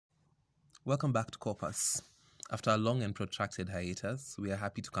Welcome back to Corpus. After a long and protracted hiatus, we are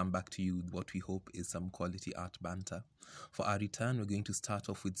happy to come back to you with what we hope is some quality art banter. For our return, we're going to start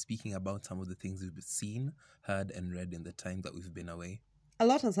off with speaking about some of the things we've seen, heard, and read in the time that we've been away. A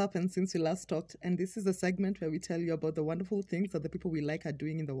lot has happened since we last talked, and this is a segment where we tell you about the wonderful things that the people we like are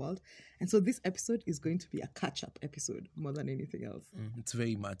doing in the world. And so this episode is going to be a catch-up episode more than anything else. It's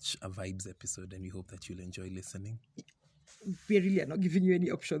very much a vibes episode, and we hope that you'll enjoy listening. We really are not giving you any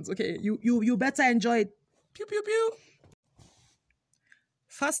options. Okay, you better enjoy it. Pew, pew, pew.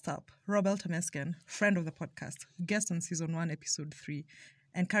 First up, Robel Temesgen, friend of the podcast, guest on season 1, episode 3,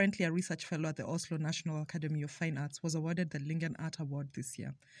 and currently a research fellow at the Oslo National Academy of Fine Arts, was awarded the Lingen Art Award this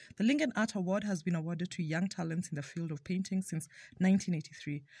year. The Lingen Art Award has been awarded to young talents in the field of painting since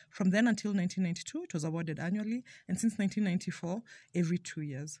 1983. From then until 1992, it was awarded annually, and since 1994, every 2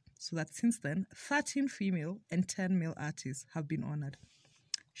 years. So that since then, 13 female and 10 male artists have been honored.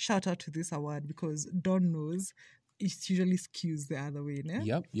 Shout out to this award because Don knows it usually skews the other way, né?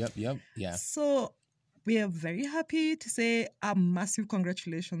 Yep, yeah. So we are very happy to say a massive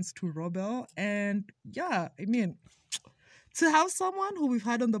congratulations to Robel. And yeah, I mean, to have someone who we've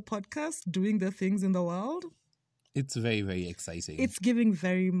had on the podcast doing the things in the world, It's very, very exciting. it's giving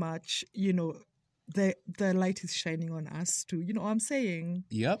very much, the light is shining on us too. You know what I'm saying?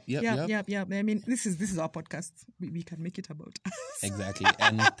 Yep. Yeah. I mean, this is our podcast. We can make it about us. Exactly.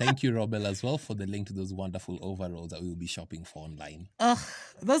 And thank you, Robel, as well, for the link to those wonderful overalls that we will be shopping for online.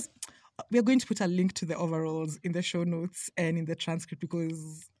 We're going to put a link to the overalls in the show notes and in the transcript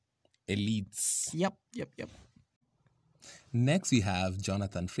because Elites. Yep. Next, we have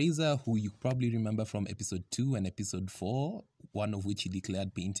Jonathan Fraser, who you probably remember from episode 2 and episode 4, one of which he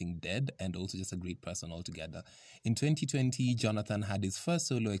declared painting dead and also just a great person altogether. In 2020, Jonathan had his first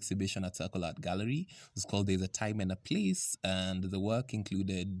solo exhibition at Circle Art Gallery. It was called There's a Time and a Place, and the work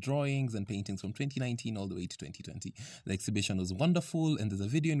included drawings and paintings from 2019 all the way to 2020. The exhibition was wonderful, and there's a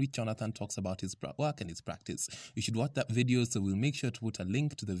video in which Jonathan talks about his work and his practice. You should watch that video, so we'll make sure to put a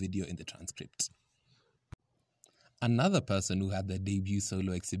link to the video in the transcript. Another person who had their debut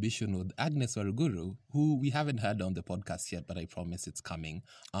solo exhibition was Agnes Waruguru, who we haven't heard on the podcast yet, but I promise it's coming.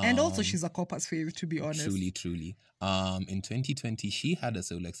 And also she's a Corpus fave, to be honest. Truly. In 2020, she had a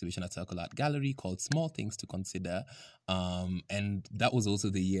solo exhibition at Circle Art Gallery called Small Things to Consider. And that was also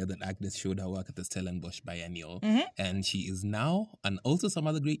the year that Agnes showed her work at the Stellenbosch Biennial. Mm-hmm. And she is now, and also some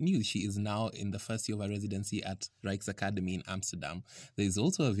other great news, she is now in the first year of her residency at Rijksacademy in Amsterdam. There is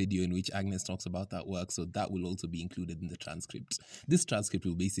also a video in which Agnes talks about that work, so that will also be included in the transcript. This transcript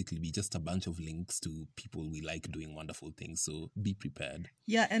will basically be just a bunch of links to people we like doing wonderful things, so be prepared.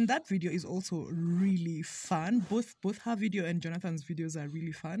 Yeah, and that video is also really fun. Both her video and Jonathan's videos are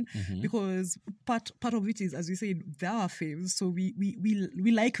really fun because part of it is, as we said, they are our faves, so we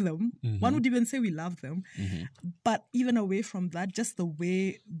like them. One would even say we love them. But even away from that, just the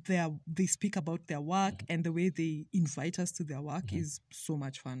way they speak about their work and the way they invite us to their work is so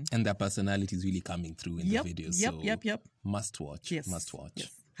much fun. And their personality is really coming through in the videos. Yep. Must watch. Yes. Must watch.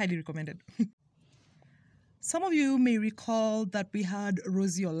 Yes. Highly recommended. Some of you may recall that we had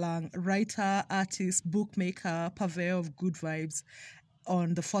Rosie Olang, writer, artist, bookmaker, purveyor of good vibes,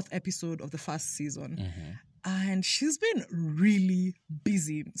 on the 4th episode of the first season. And she's been really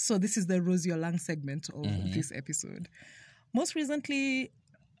busy. So this is the Rosie Olang segment of this episode. Most recently,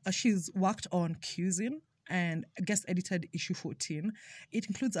 she's worked on Cuisine and guest edited issue 14. It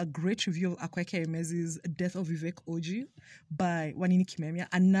includes a great review of Akweke Emezi's Death of Vivek Oji by Wanini Kimemia,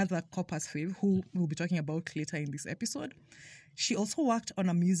 another Corpus fave who we'll be talking about later in this episode. She also worked on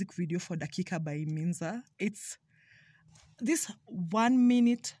a music video for Dakika by Minza. It's this 1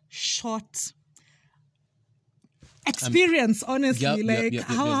 minute short experience, honestly.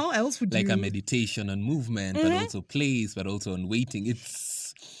 How else would like you... a meditation on movement, but also place, but also on waiting.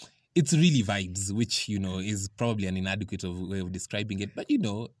 It's really vibes, which, is probably an inadequate way of describing it. But,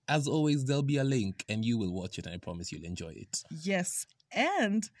 as always, there'll be a link and you will watch it and I promise you'll enjoy it. Yes.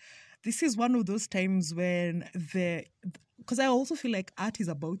 And this is one of those times when because I also feel like art is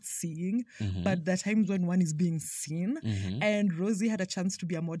about seeing, but there are times when one is being seen. And Rosie had a chance to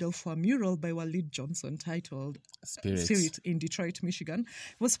be a model for a mural by Walid Johnson titled Spirit in Detroit, Michigan.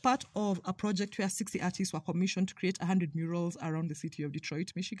 It was part of a project where 60 artists were commissioned to create 100 murals around the city of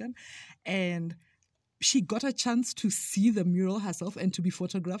Detroit, Michigan. And she got a chance to see the mural herself and to be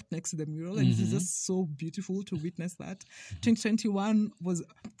photographed next to the mural. And it's just so beautiful to witness that. 2021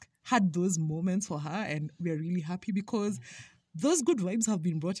 had those moments for her, and we're really happy because those good vibes have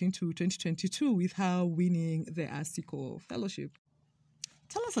been brought into 2022 with her winning the ASICO Fellowship.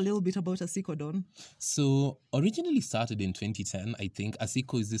 Tell us a little bit about Asiko, Don. So, originally started in 2010, I think.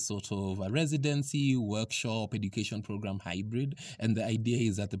 Asiko is this sort of a residency, workshop, education program hybrid. And the idea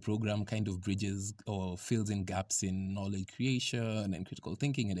is that the program kind of bridges or fills in gaps in knowledge creation and critical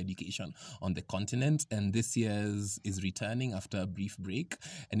thinking and education on the continent. And this year's is returning after a brief break.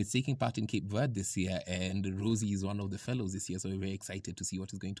 And it's taking part in Cape Verde this year. And Rosie is one of the fellows this year. So, we're very excited to see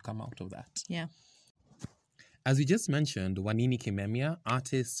what is going to come out of that. Yeah. As we just mentioned, Wanini Kimemia,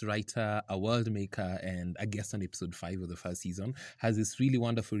 artist, writer, a world maker, and a guest on episode 5 of the first season, has this really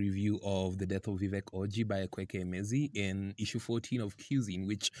wonderful review of The Death of Vivek Oji by Kweke Emezi in issue 14 of Cuisine,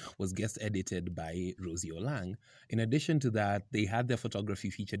 which was guest edited by Rosie Olang. In addition to that, they had their photography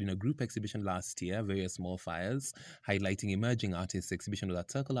featured in a group exhibition last year, Various Small Fires, highlighting emerging artists. Exhibition was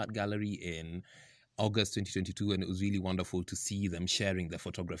at Circle Art Gallery in August 2022, and it was really wonderful to see them sharing their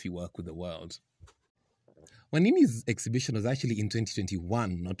photography work with the world. Wanini's exhibition was actually in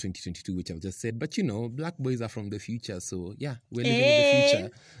 2021, not 2022, which I've just said. But, Black boys are from the future. So, yeah, we're living in the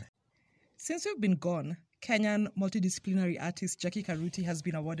future. Since we've been gone, Kenyan multidisciplinary artist Jackie Karuti has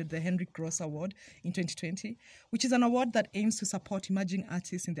been awarded the Henrik Gross Award in 2020, which is an award that aims to support emerging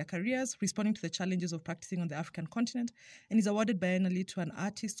artists in their careers, responding to the challenges of practicing on the African continent, and is awarded biennially to an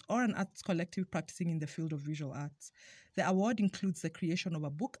artist or an arts collective practicing in the field of visual arts. The award includes the creation of a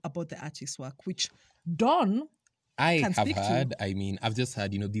book about the artist's work, which Don I've just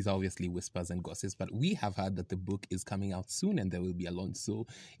heard, these are obviously whispers and gossips, but we have heard that the book is coming out soon and there will be a launch. So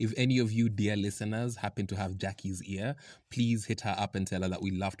if any of you, dear listeners, happen to have Jackie's ear, please hit her up and tell her that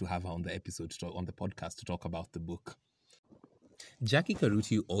we'd love to have her on the episode, on the podcast, to talk about the book. Jackie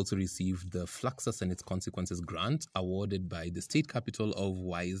Karuti also received the Fluxus and Its Consequences grant awarded by the state capital of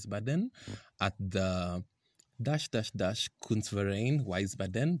Wiesbaden at the Kunstverein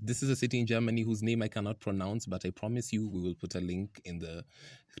Wiesbaden. This is a city in Germany whose name I cannot pronounce, but I promise you we will put a link in the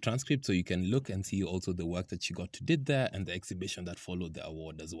transcript so you can look and see also the work that she got to did there and the exhibition that followed the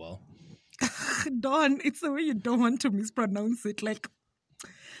award as well. Don, it's the way you don't want to mispronounce it.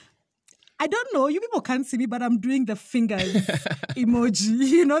 I don't know. You people can't see me, but I'm doing the fingers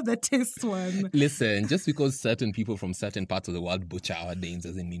emoji, the taste one. Listen, just because certain people from certain parts of the world butcher our names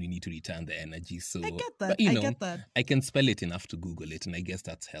doesn't mean we need to return the energy. So I get that. But, I get that. I can spell it enough to Google it, and I guess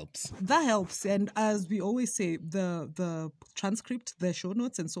that helps. That helps. And as we always say, the transcript, the show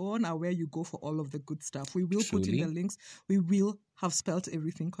notes, and so on are where you go for all of the good stuff. We will put in the links. We will have spelled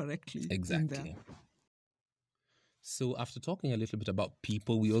everything correctly. Exactly. So after talking a little bit about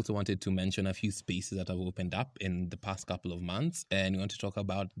people, we also wanted to mention a few spaces that have opened up in the past couple of months. And we want to talk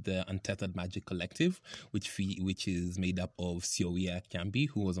about the Untethered Magic Collective, which is made up of Siowia Kiambi,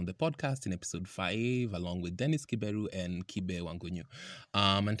 who was on the podcast in episode 5, along with Dennis Kiberu and Kibe Wangunyu.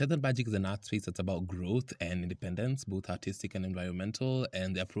 Untethered Magic is an art space that's about growth and independence, both artistic and environmental.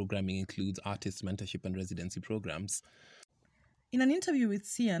 And their programming includes artist mentorship and residency programs. In an interview with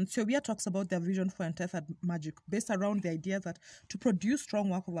Cian, Siowia talks about their vision for Untethered Magic, based around the idea that to produce strong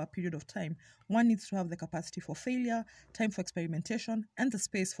work over a period of time, one needs to have the capacity for failure, time for experimentation, and the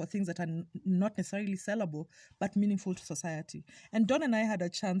space for things that are not necessarily sellable, but meaningful to society. And Don and I had a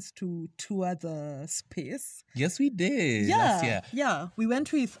chance to tour the space. Yes, we did. Last year. Yeah. We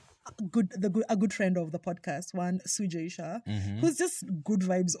went with a good friend of the podcast, one Sujaisha, who's just good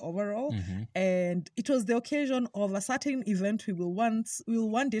vibes overall. And it was the occasion of a certain event we will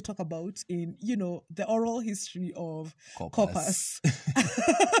one day talk about in, the oral history of Corpus.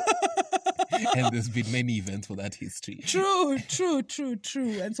 And there's been many events for that history. True.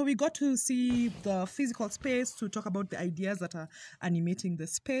 And so we got to see the physical space to talk about the ideas that are animating the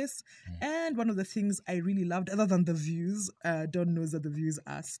space. And one of the things I really loved, other than the views, Don knows that the views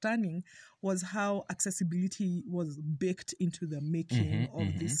are stunning, was how accessibility was baked into the making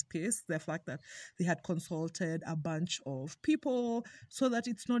of this space. The fact that they had consulted a bunch of people so that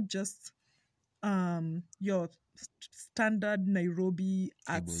it's not just your standard Nairobi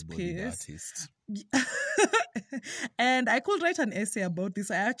art space. And I could write an essay about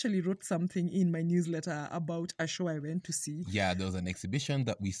this. I actually wrote something in my newsletter about a show I went to see. Yeah, there was an exhibition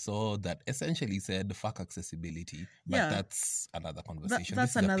that we saw that essentially said fuck accessibility. But that's another conversation.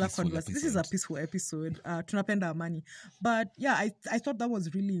 That's another conversation. This is a peaceful episode. Tunapenda amani. But yeah, I thought that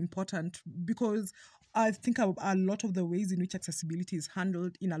was really important because I think a lot of the ways in which accessibility is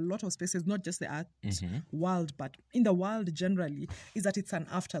handled in a lot of spaces, not just the art world, but in the world generally, is that it's an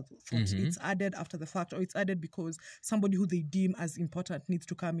afterthought. It's added after the fact, or it's added because somebody who they deem as important needs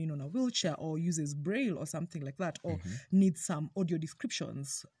to come in on a wheelchair or uses Braille or something like that, or needs some audio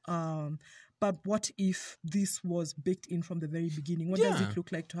descriptions. but what if this was baked in from the very beginning? What does it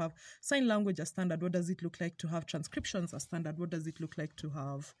look like to have sign language as standard? What does it look like to have transcriptions as standard? What does it look like to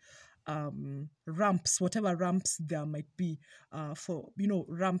have ramps, whatever ramps there might be, for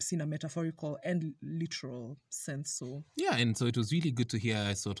ramps in a metaphorical and literal sense? So and so it was really good to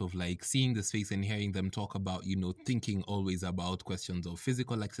hear sort of like seeing the space and hearing them talk about thinking always about questions of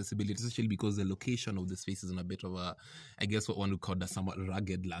physical accessibility, especially because the location of the space is in a bit of a, I guess what one would call a somewhat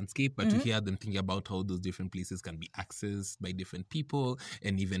rugged landscape, but to hear them thinking about how those different places can be accessed by different people,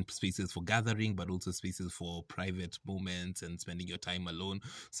 and even spaces for gathering, but also spaces for private moments and spending your time alone.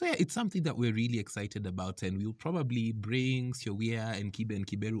 So it's something that we're really excited about, and we'll probably bring Siowia and Kibe and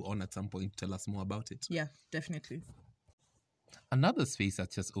Kiberu on at some point to tell us more about it. Yeah, definitely. Another space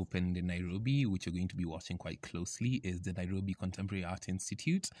that's just opened in Nairobi, which you're going to be watching quite closely, is the Nairobi Contemporary Art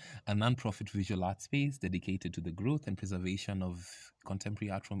Institute, a non-profit visual art space dedicated to the growth and preservation of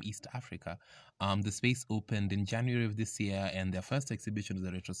contemporary art from East Africa. The space opened in January of this year, and their first exhibition is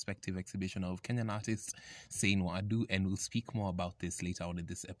a retrospective exhibition of Kenyan artist Sain Wadu, and we'll speak more about this later on in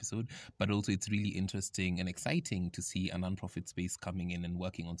this episode. But also it's really interesting and exciting to see a non-profit space coming in and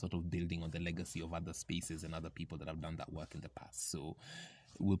working on sort of building on the legacy of other spaces and other people that have done that work in the past. So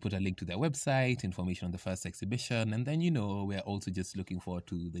we'll put a link to their website, information on the first exhibition, and then, we're also just looking forward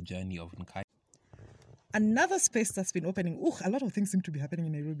to the journey of Nkai. Another space that's been opening, a lot of things seem to be happening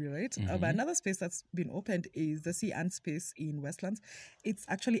in Nairobi, right? But another space that's been opened is the Sea Ant space in Westlands. It's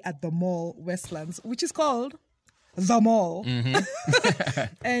actually at the mall Westlands, which is called The Mall.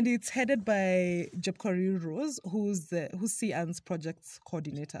 And it's headed by Jepkorir Rose, who's Sea Ants projects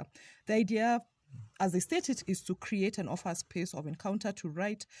coordinator. The idea, as they state it, is to create and offer a space of encounter to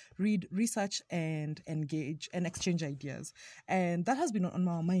write, read, research, and engage and exchange ideas. And that has been on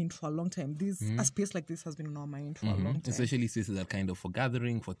our mind for a long time. A space like this has been on our mind for a long time. Especially spaces that kind of for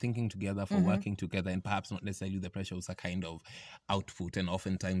gathering, for thinking together, for working together, and perhaps not necessarily the pressure of a kind of output. And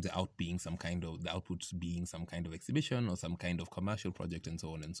oftentimes the output being some kind of exhibition or some kind of commercial project and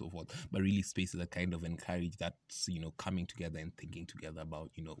so on and so forth. But really spaces that kind of encourage that, coming together and thinking together about,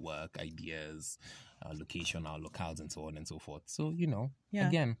 work, ideas, location, our locales, and so on and so forth. So,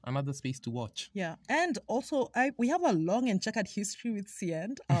 again, another space to watch. Yeah. And also, we have a long and checkered history with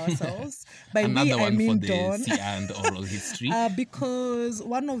Siand ourselves. By Another me, one I mean for Dawn. the Siand oral history. Because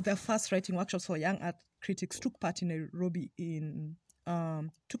one of the first writing workshops for young art critics took place in Nairobi in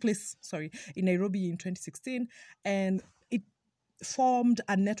 2016. And it formed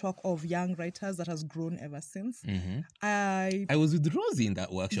a network of young writers that has grown ever since. I was with Rosie in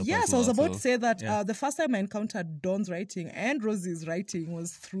that workshop. Yes, as well, I was about to say that the first time I encountered Dawn's writing and Rosie's writing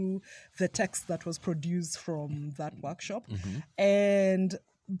was through the text that was produced from that workshop. And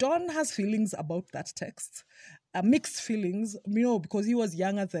Dawn has feelings about that text. Mixed feelings, because he was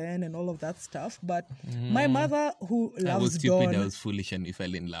younger then and all of that stuff. But my mother, who loves Dawn... I was stupid, I was foolish, and we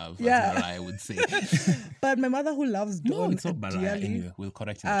fell in love. Yeah. That's how I would say. But my mother, who loves Dawn... No, it's not Bara. dearly, Anyway, we'll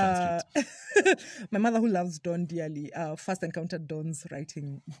correct in the transcript. my mother, who loves Dawn dearly, first encountered Dawn's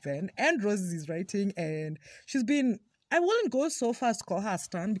writing then, and Rosie's writing, and she's been... I wouldn't go so far as to call her a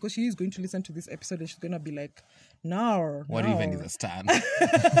stan, because she is going to listen to this episode and she's going to be like, no. What even is a stan?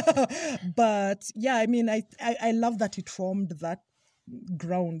 But yeah, I mean, I love that it formed that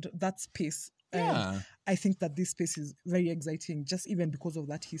ground, that space. Yeah. I think that this space is very exciting, just even because of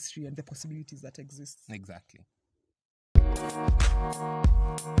that history and the possibilities that exist. Exactly.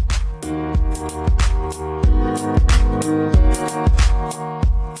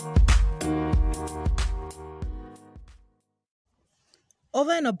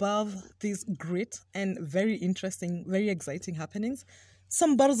 Over and above these great and very interesting, very exciting happenings,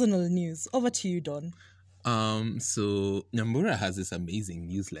 some personal news. Over to you, Dawn. So Nyambura has this amazing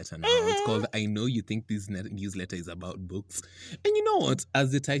newsletter now. It's called I Know You Think This Newsletter is About Books. And you know what?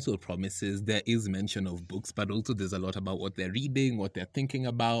 As the title promises, there is mention of books, but also there's a lot about what they're reading, what they're thinking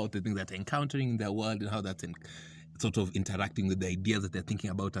about, the things that they're encountering in their world, and how that's sort of interacting with the ideas that they're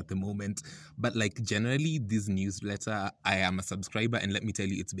thinking about at the moment. But like generally, this newsletter, I am a subscriber, and let me tell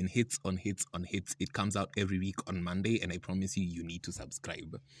you, it's been hits on hits on hits. It comes out every week on Monday, and I promise you need to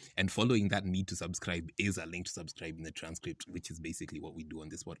subscribe. And following that need to subscribe is a link to subscribe in the transcript, which is basically what we do on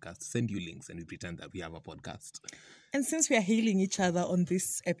this podcast. Send you links and we pretend that we have a podcast. And since we are hailing each other on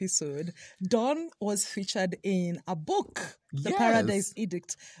this episode, Dawn was featured in a book, The Paradise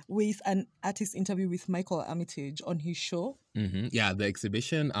Edict, with an artist interview with Michael Armitage on his show. Yeah, the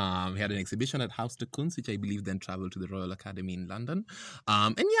exhibition. We had an exhibition at House de Kunst, which I believe then traveled to the Royal Academy in London.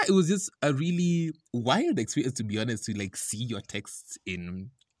 And yeah, it was just a really wild experience, to be honest, to like see your texts in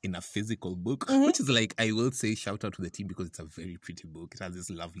in a physical book, which is like, I will say shout out to the team because it's a very pretty book. It has this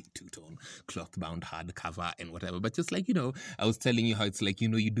lovely two-tone cloth-bound hardcover and whatever. But just like, I was telling you how it's like,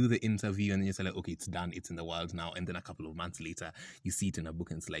 you do the interview and then you're like, okay, it's done. It's in the world now. And then a couple of months later, you see it in a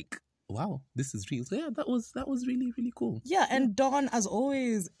book and it's like, wow, this is real. So yeah, that was really, really cool. Yeah, and Dawn, as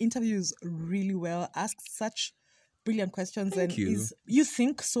always, interviews really well, asks such brilliant questions. Thank you. You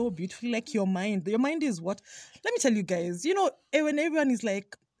think so beautifully, like your mind is what, let me tell you guys, when everyone is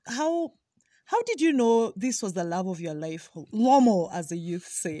like, how did you know this was the love of your life? Lomo, as the youth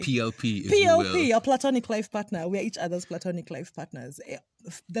say. PLP, if you will. A platonic life partner. We're each other's platonic life partners.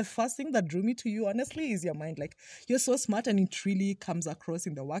 The first thing that drew me to you, honestly, is your mind. Like, you're so smart, and it really comes across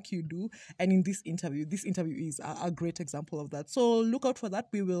in the work you do. And in this interview is a great example of that. So look out for that.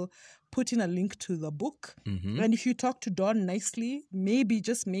 We will put in a link to the book. And if you talk to Don nicely, maybe,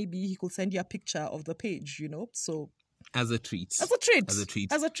 just maybe, he could send you a picture of the page, So As a treat.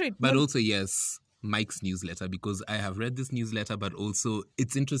 But also, yes, Mike's newsletter, because I have read this newsletter, but also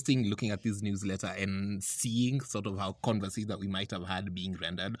it's interesting looking at this newsletter and seeing sort of how conversations that we might have had being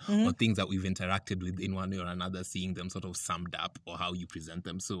rendered or things that we've interacted with in one way or another, seeing them sort of summed up or how you present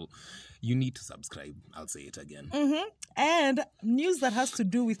them. So you need to subscribe. I'll say it again. And news that has to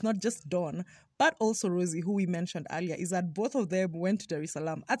do with not just Dawn, but also Rosie, who we mentioned earlier, is that both of them went to Dar es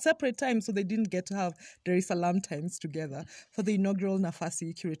Salaam at separate times, so they didn't get to have Dar es Salaam times together for the inaugural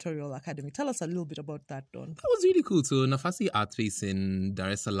Nafasi Curatorial Academy. Tell us a little bit about that, Dawn. That was really cool. So Nafasi Art Space in Dar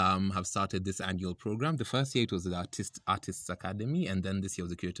es Salaam have started this annual program. The first year it was the Artists Academy, and then this year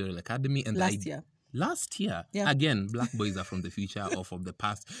was the Curatorial Academy. And Last year. Yeah. Again, Black boys are from the future or from the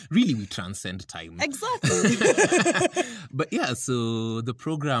past. Really, we transcend time. Exactly. But yeah, so the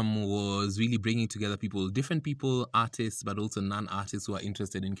program was really bringing together different people, artists, but also non-artists who are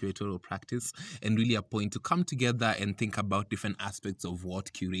interested in curatorial practice, and really a point to come together and think about different aspects of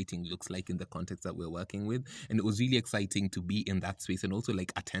what curating looks like in the context that we're working with. And it was really exciting to be in that space and also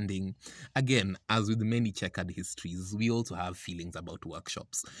like attending. Again, as with many checkered histories, we also have feelings about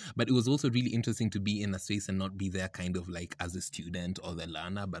workshops. But it was also really interesting to be in a space and not be there kind of like as a student or the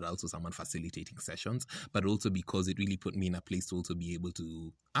learner, but also someone facilitating sessions, but also because it really put me in a place to also be able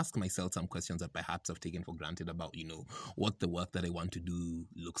to ask myself some questions that perhaps I've taken for granted about, what the work that I want to do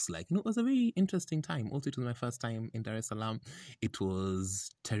looks like. It was a very interesting time. Also, it was my first time in Dar es Salaam. It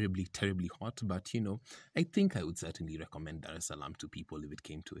was terribly, terribly hot, but, I think I would certainly recommend Dar es Salaam to people if it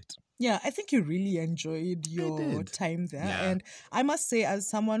came to it. Yeah, I think you really enjoyed your time there. Yeah. And I must say, as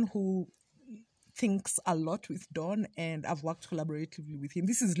someone who thinks a lot with Don, and I've worked collaboratively with him.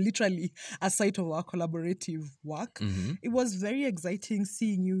 This is literally a site of our collaborative work. It was very exciting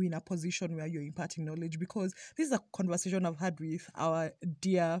seeing you in a position where you're imparting knowledge, because this is a conversation I've had with our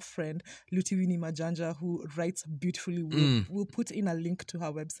dear friend Lutivini Majanja, who writes beautifully. We'll put in a link to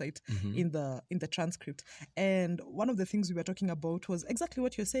her website in the transcript. And one of the things we were talking about was exactly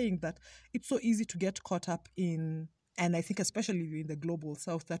what you're saying, that it's so easy to get caught up in, and I think especially in the global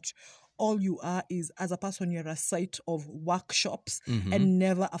south, that all you are is, as a person, you're a site of workshops and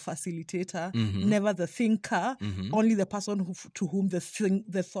never a facilitator, never the thinker, only the person to whom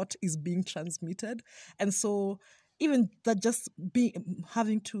the thought is being transmitted. And so even that, just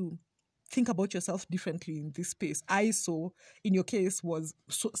having to think about yourself differently in this space, I saw in your case was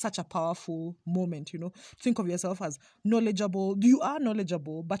such a powerful moment, Think of yourself as knowledgeable. You are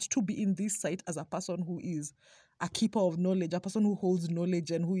knowledgeable, but to be in this site as a person who is a keeper of knowledge, a person who holds knowledge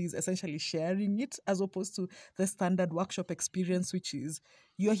and who is essentially sharing it, as opposed to the standard workshop experience, which is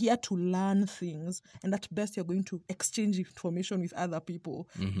you're here to learn things, and at best you're going to exchange information with other people,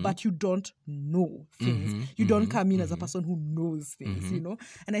 but you don't know things. You don't come in as a person who knows things,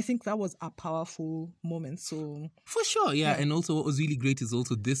 And I think that was a powerful moment. So for sure, yeah. And also what was really great is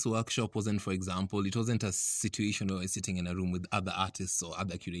also this workshop wasn't, for example, it wasn't a situation where I was sitting in a room with other artists or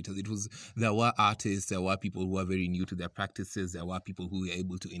other curators. There were artists, there were people who were very new to their practices, there were people who were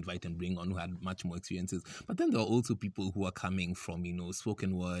able to invite and bring on who had much more experiences. But then there were also people who are coming from,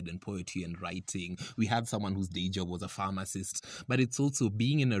 spoken word and poetry and writing. We had someone whose day job was a pharmacist. But it's also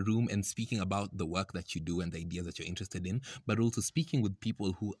being in a room and speaking about the work that you do and the ideas that you're interested in, but also speaking with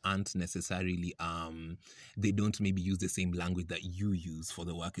people who aren't necessarily, they don't maybe use the same language that you use for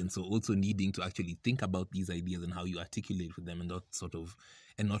the work. And so also needing to actually think about these ideas and how you articulate with them,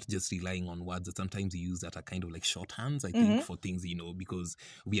 and and not just relying on words that sometimes we use that are kind of like shorthands, I think, for things, because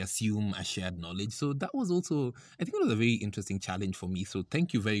we assume a shared knowledge. So that was also, I think it was a very interesting challenge for me. So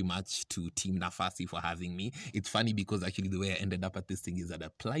thank you very much to Team Nafasi for having me. It's funny because actually the way I ended up at this thing is that I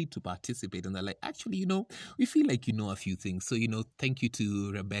applied to participate and they're like, actually, we feel like you know a few things. So, thank you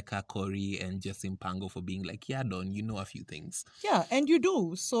to Rebecca, Corey, and Jessim Pango for being like, yeah, Don, you know a few things. Yeah, and you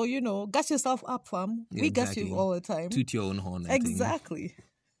do. So, gas yourself up, fam. Yeah, we gas exactly. you all the time. Toot your own horn. I Exactly.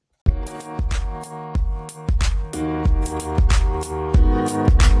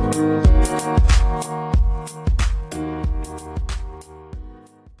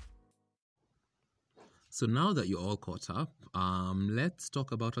 So now that you're all caught up, let's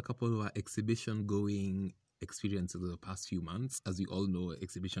talk about a couple of our exhibition-going experiences of the past few months. As we all know,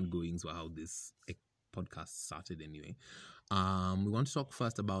 exhibition goings were how this podcast started anyway. We want to talk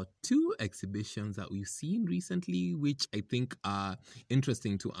first about 2 exhibitions that we've seen recently, which I think are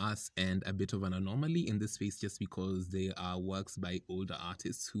interesting to us and a bit of an anomaly in this space just because they are works by older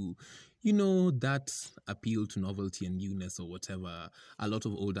artists who, that appeal to novelty and newness or whatever. A lot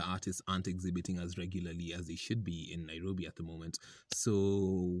of older artists aren't exhibiting as regularly as they should be in Nairobi at the moment.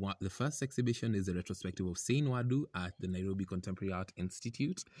 So the first exhibition is a retrospective of Sei Nwadu at the Nairobi Contemporary Art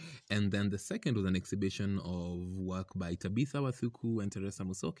Institute. And then the second was an exhibition of work by Tabitha Wathuku and Teresa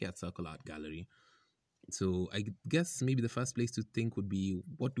Musoke at Circle Art Gallery. So I guess maybe the first place to think would be,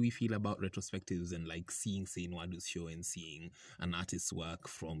 what do we feel about retrospectives and like seeing Sei Nwadu's show and seeing an artist's work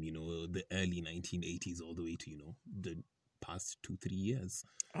from, the early 1980s all the way to, the past 2-3 years?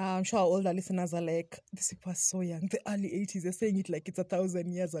 I'm sure our older listeners are like, these people are so young. The early 80s, they're saying it like it's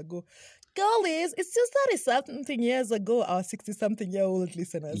 1,000 years ago. Girlies, it's just 30-something years ago, our 60-something-year-old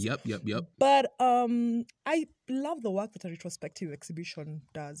listeners. Yep. But I love the work that a retrospective exhibition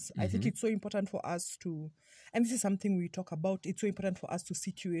does. I think it's so important for us to, and this is something we talk about, it's so important for us to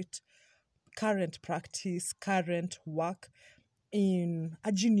situate current practice, current work in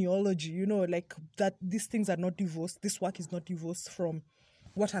a genealogy, like that these things are not divorced. This work is not divorced from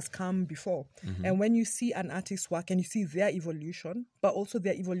what has come before. And when you see an artist's work and you see their evolution, but also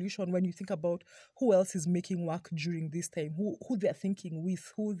their evolution when you think about who else is making work during this time, who they're thinking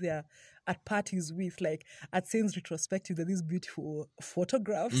with, who they're at parties with, like at Sein's retrospective, there are these beautiful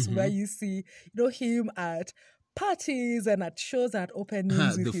photographs where you see, him at parties and at shows and at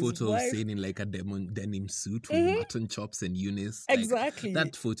openings with the his photo wife. of Sein in like a denim suit with mutton chops and Eunice. Exactly.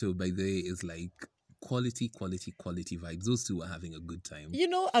 That photo, by the way, is like quality vibes. Those two are having a good time.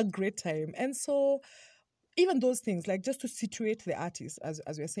 A great time. And so even those things, like just to situate the artist, as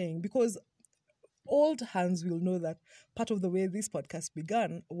we're saying, because old hands will know that part of the way this podcast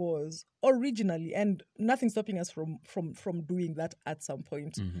began was originally, and nothing stopping us from doing that at some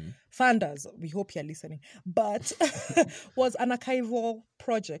point. Funders, we hope you're listening, but was an archival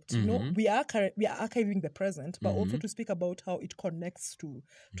project. We are archiving the present, but also to speak about how it connects to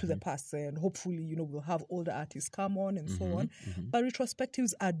the past, and hopefully we'll have older artists come on and so on. But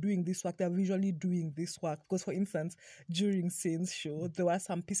retrospectives are doing this work. They're visually doing this work because, for instance, during Sein's show, there were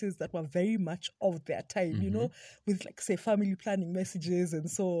some pieces that were very much of their time, with like, say, family planning messages and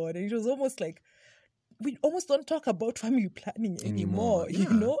so on. And it was almost like we almost don't talk about family planning anymore.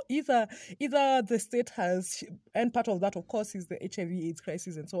 Either the state has, and part of that, of course, is the HIV/AIDS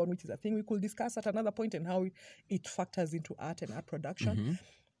crisis and so on, which is a thing we could discuss at another point, and how it factors into art and art production.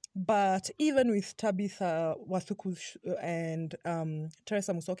 But even with Tabitha Wathuku and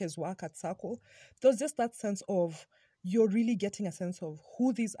Teresa Musoke's work at Circle, there's just that sense of, you're really getting a sense of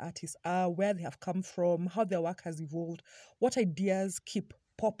who these artists are, where they have come from, how their work has evolved, what ideas keep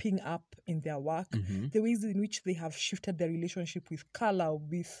popping up in their work, the ways in which they have shifted their relationship with color,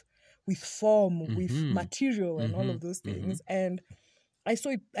 with form, with material, and all of those things. And I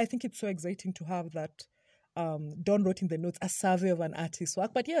think it's so exciting to have that. Don wrote in the notes a survey of an artist's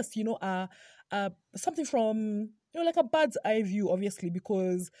work, but yes, something from like a bird's eye view, obviously,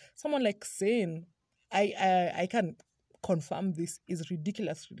 because someone like Sein, I can confirm this, is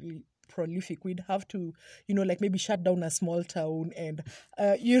ridiculously prolific. We'd have to, like maybe shut down a small town and,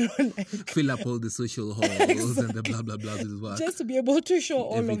 like fill up all the social halls and the blah, blah, blah with his work. Just to be able to show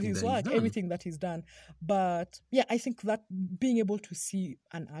all of his work, he's everything that he's done. But yeah, I think that being able to see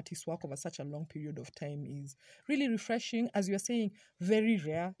an artist's work over such a long period of time is really refreshing. As you're saying, very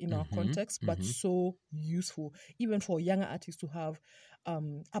rare in our context, but so useful, even for younger artists to have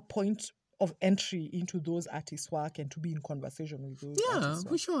a point of entry into those artists' work and to be in conversation with those artists'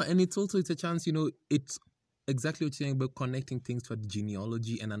 work. For sure. And it's a chance, it's exactly what you're saying about connecting things to a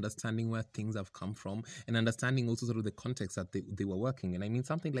genealogy and understanding where things have come from and understanding also sort of the context that they were working in. I mean,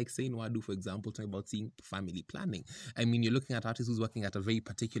 something like Say Nwadu, for example, talking about seeing family planning. I mean, you're looking at artists who's working at a very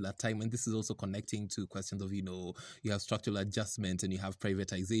particular time, and this is also connecting to questions of, you have structural adjustment and you have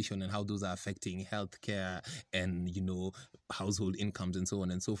privatization and how those are affecting healthcare and, household incomes and so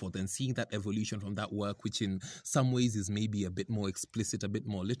on and so forth. And seeing that evolution from that work, which in some ways is maybe a bit more explicit, a bit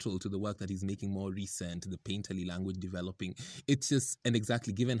more literal, to the work that he's making more recent, the painterly language developing. It's just, and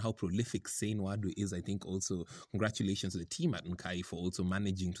exactly given how prolific Say Nwadu is, I think also congratulations to the team at Nkai for also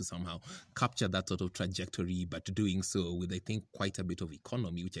managing to somehow capture that sort of trajectory, but doing so with, I think, quite a bit of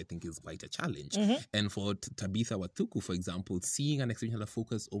economy, which I think is quite a challenge. And for Tabitha Watuku, for example, seeing an exhibition that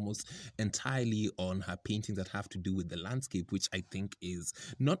focus almost entirely on her paintings that have to do with the landscape, which I think is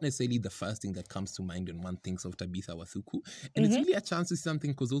not necessarily the first thing that comes to mind when one thinks of Tabitha Watuku. And it's really a chance to see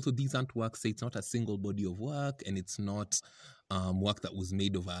something, because also these aren't works, say it's not a single body of work, and it's not work that was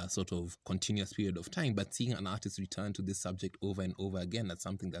made over a sort of continuous period of time, but seeing an artist return to this subject over and over again, that's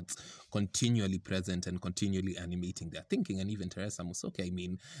something that's continually present and continually animating their thinking. And even Teresa Musoke, I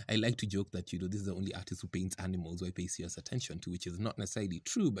mean, I like to joke that, this is the only artist who paints animals who I pay serious attention to, which is not necessarily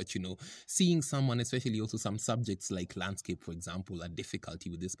true, but, seeing someone, especially also some subjects like landscape, for example, a difficulty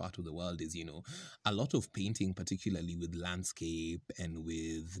with this part of the world is, a lot of painting, particularly with landscape and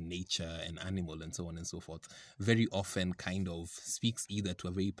with nature and animal and so on and so forth, very often kind of speaks either to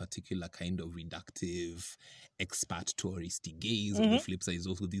a very particular kind of reductive, expat touristy gaze, or the flip side is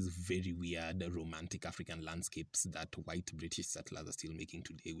also these very weird romantic African landscapes that white British settlers are still making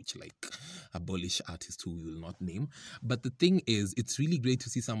today, which like abolish artists who we will not name. But the thing is, it's really great to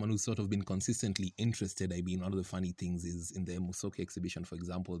see someone who's sort of been consistently interested. I mean, one of the funny things is in the Musoke exhibition, for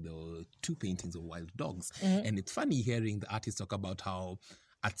example, there were 2 paintings of wild dogs. And it's funny hearing the artist talk about how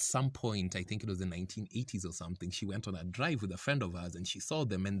at some point, I think it was the 1980s or something, she went on a drive with a friend of hers and she saw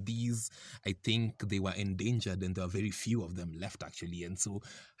them, and these, I think they were endangered and there were very few of them left actually. And so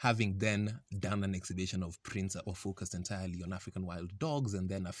having then done an exhibition of prints that were focused entirely on African wild dogs, and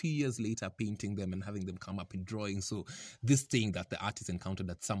then a few years later painting them and having them come up in drawings. So this thing that the artist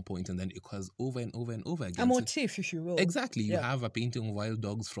encountered at some point, and then it occurs over and over and over again. A motif, if you will. Exactly. You have a painting of wild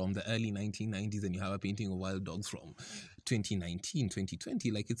dogs from the early 1990s and you have a painting of wild dogs from 2019,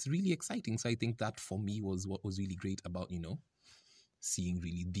 2020. Like, it's really exciting. So I think that for me was what was really great about, seeing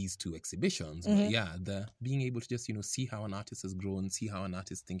really these 2 exhibitions. But yeah, the being able to just, see how an artist has grown, see how an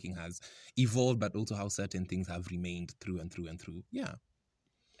artist's thinking has evolved, but also how certain things have remained through and through and through. Yeah.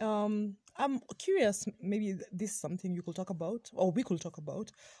 I'm curious, maybe this is something you could talk about, or we could talk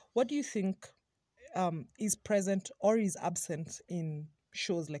about. What do you think is present or is absent in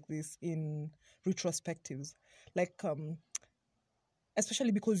shows like this, in retrospectives? Like,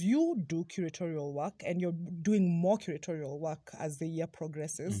 especially because you do curatorial work and you're doing more curatorial work as the year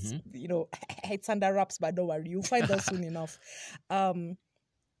progresses. It's under wraps, but don't worry, you'll find out soon enough. And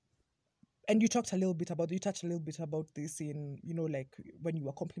you touched a little bit about this in, like when you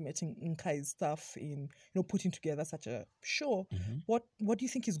were complimenting Nkai's stuff in, putting together such a show. What do you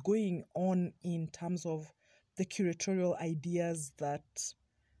think is going on in terms of the curatorial ideas that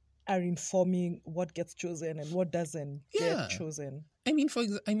are informing what gets chosen and what doesn't get chosen? I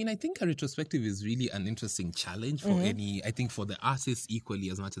mean, I think a retrospective is really an interesting challenge for I think for the artist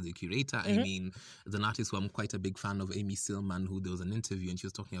equally as much as the curator. I mean, as an artist who I'm quite a big fan of, Amy Silman, who there was an interview and she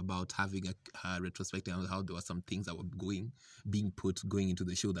was talking about having a retrospective and how there were some things that were going into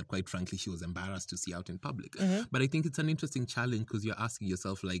the show that quite frankly she was embarrassed to see out in public. But I think it's an interesting challenge because you're asking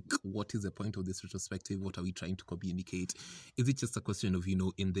yourself, like, what is the point of this retrospective? What are we trying to communicate? Is it just a question of,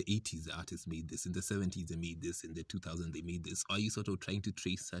 in the 80s the artist made this, in the 70s they made this, in the 2000s they made this? Are you sort of trying to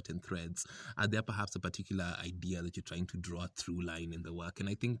trace certain threads? Are there perhaps a particular idea that you're trying to draw a through line in the work? And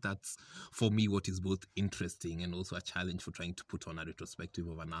I think that's, for me, what is both interesting and also a challenge for trying to put on a retrospective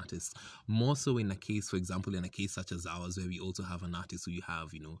of an artist. More so in a case, for example, in a case such as ours, where we also have an artist who you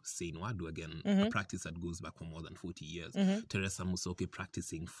have, Say Nwadu, again, a practice that goes back for more than 40 years. Teresa Musoke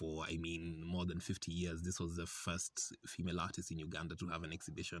practicing for, more than 50 years. This was the first female artist in Uganda to have an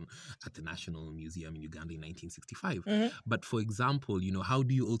exhibition at the National Museum in Uganda in 1965. But for example, how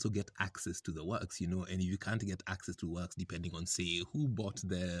do you also get access to the works, and if you can't get access to works depending on, say, who bought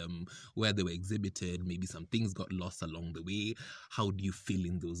them, where they were exhibited, maybe some things got lost along the way, how do you fill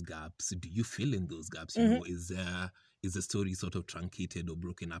in those gaps? Do you fill in those gaps? Is the story sort of truncated or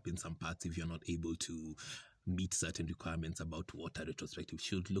broken up in some parts if you're not able to meet certain requirements about what a retrospective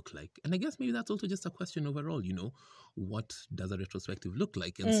should look like. And I guess maybe that's also just a question overall, what does a retrospective look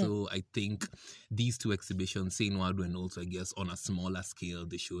like? And so I think these two exhibitions, Say Nwadu and also, I guess, on a smaller scale,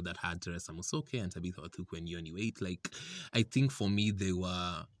 the show that had Teresa Musoke and Tabitha Wathukwe and Yoni Wait, I think for me, they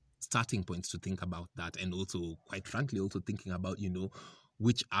were starting points to think about that, and also, quite frankly, also thinking about,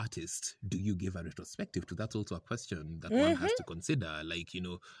 which artist do you give a retrospective to? That's also a question that one has to consider.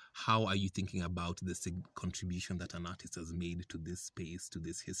 How are you thinking about the contribution that an artist has made to this space, to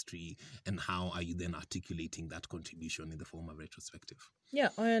this history, and how are you then articulating that contribution in the form of retrospective? Yeah,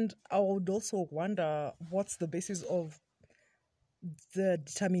 and I would also wonder what's the basis of the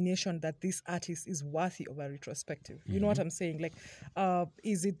determination that this artist is worthy of a retrospective. You know what I'm saying?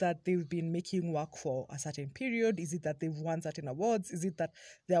 Is it that they've been making work for a certain period? Is it that they've won certain awards? Is it that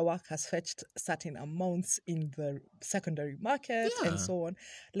their work has fetched certain amounts in the secondary market and so on?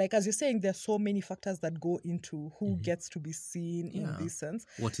 As you're saying, there's so many factors that go into who gets to be seen in this sense.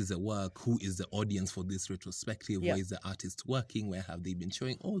 What is the work? Who is the audience for this retrospective? Where is the artist working? Where have they been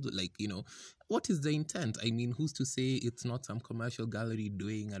showing? All the, what is the intent? I mean, who's to say it's not some commercial gallery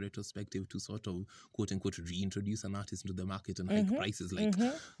doing a retrospective to sort of, quote unquote, reintroduce an artist into the market and hike prices?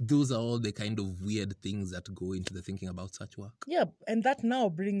 Those are all the kind of weird things that go into the thinking about such work. Yeah, and that now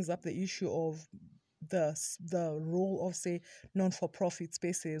brings up the issue of the role of, say, non-for-profit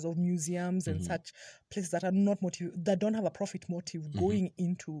spaces, of museums and such places that are not that don't have a profit motive going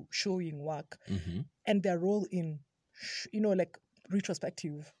into showing work, and their role in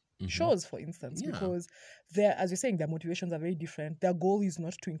retrospective shows, for instance, because as you're saying, their motivations are very different. Their goal is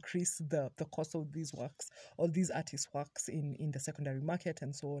not to increase the cost of these works or these artists' works in the secondary market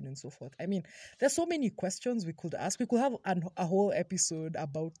and so on and so forth. I mean, there's so many questions we could ask. We could have a whole episode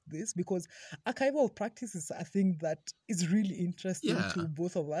about this, because archival practice is a thing that is really interesting to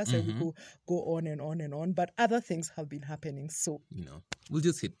both of us, and we could go on and on and on. But other things have been happening, so we'll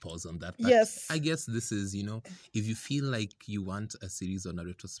just hit pause on that. But yes, I guess this is, if you feel like you want a series on a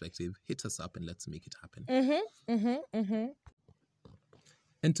retrospective, hit us up and let's make it happen.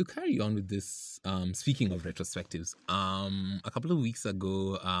 And to carry on with this, speaking of retrospectives, a couple of weeks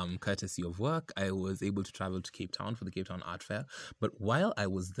ago, courtesy of work, I was able to travel to Cape Town for the Cape Town Art Fair. But while I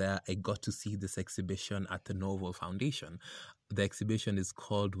was there, I got to see this exhibition at the Norval Foundation. The exhibition is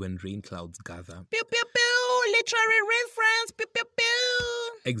called When Rain Clouds Gather. Pew, pew, pew, literary reference, pew, pew, pew.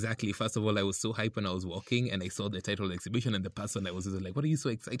 Exactly. First of all, I was so hyped when I was walking and I saw the title of the exhibition, and the person I was with was like, "What are you so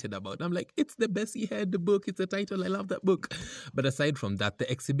excited about?" And I'm like, "It's the Bessie Head book. It's the title. I love that book." But aside from that,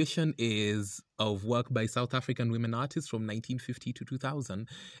 the exhibition is of work by South African women artists from 1950 to 2000.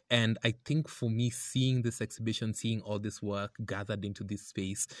 And I think for me, seeing this exhibition, seeing all this work gathered into this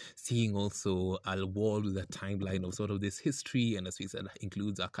space, seeing also a wall with a timeline of sort of this history and a space that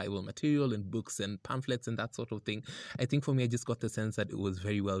includes archival material and books and pamphlets and that sort of thing, I think for me, I just got the sense that it was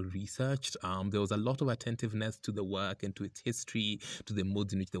very well researched. There was a lot of attentiveness to the work and to its history, to the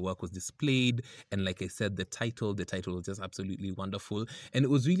modes in which the work was displayed. And like I said, the title was just absolutely wonderful. And it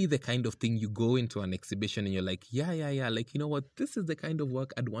was really the kind of thing you go into an exhibition and you're like, yeah. Like, you know what? This is the kind of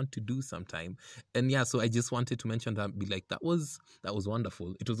work I'd want to do sometime. And yeah, so I just wanted to mention that, be like, that was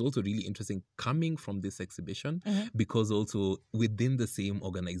wonderful. It was also really interesting coming from this exhibition, because also within the same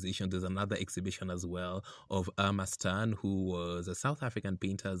organization, there's another exhibition as well of Irma Stern, who was a South African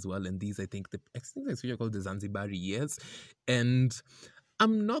painter as well. And these, I think the exhibition called the Zanzibari Years. And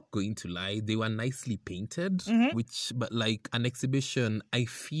I'm not going to lie, they were nicely painted, but like an exhibition, I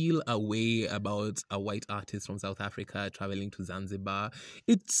feel a way about a white artist from South Africa traveling to Zanzibar.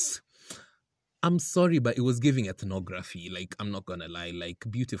 I'm sorry, but it was giving ethnography. Like, I'm not gonna lie, like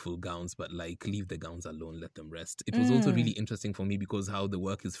beautiful gowns, but like leave the gowns alone, let them rest. It was also really interesting for me because how the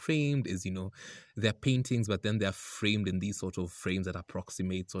work is framed is, they're paintings, but then they're framed in these sort of frames that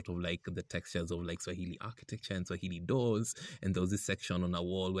approximate sort of like the textures of like Swahili architecture and Swahili doors. And there was this section on a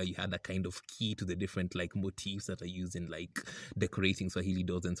wall where you had a kind of key to the different like motifs that are used in like decorating Swahili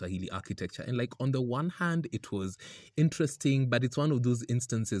doors and Swahili architecture. And like on the one hand, it was interesting, but it's one of those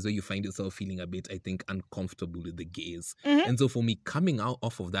instances where you find yourself feeling a bit, I think, uncomfortable with the gaze. And so for me, coming out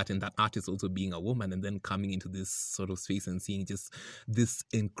off of that, and that artist also being a woman, and then coming into this sort of space and seeing just this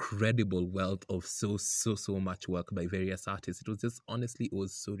incredible wealth of so much work by various artists, it was just, honestly, it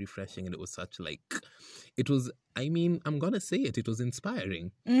was so refreshing. And it was such like, it was, I mean, I'm gonna say it was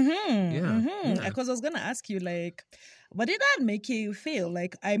inspiring. Because I was gonna ask you, like, what did that make you feel?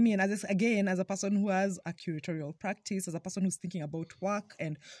 Like, I mean, as a person who has a curatorial practice, as a person who's thinking about work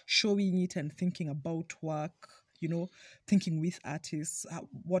and showing it and thinking about work, thinking with artists?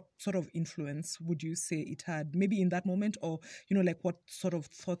 What sort of influence would you say it had, maybe in that moment, or like what sort of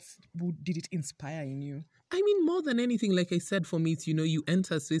thoughts did it inspire in you? I mean, more than anything, like I said, for me, it's, you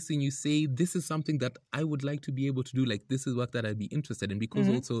enter space and you say, this is something that I would like to be able to do. Like, this is work that I'd be interested in. Because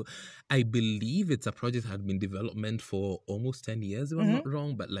also, I believe it's a project that had been in development for almost 10 years, if I'm not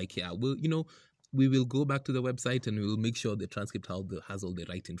wrong. But like, yeah, we will go back to the website and we will make sure the transcript has all the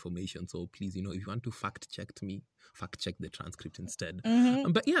right information. So please, if you want to fact check the transcript instead.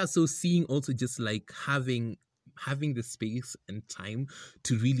 But yeah, so seeing also just like having the space and time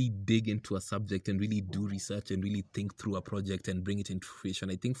to really dig into a subject and really do research and really think through a project and bring it into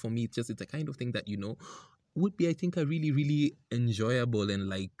fruition. I think for me, it's a kind of thing that, would be, I think, a really, really enjoyable and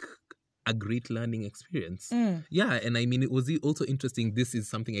like a great learning experience. Yeah, and I mean, it was also interesting. This is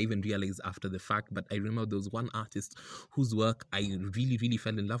something I even realized after the fact, but I remember there was one artist whose work I really, really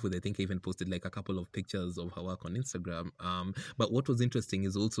fell in love with. I think I even posted like a couple of pictures of her work on Instagram. But what was interesting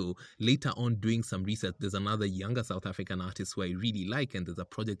is also later on doing some research, there's another younger South African artist who I really like, and there's a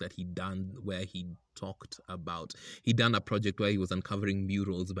project that he done where he done a project where he was uncovering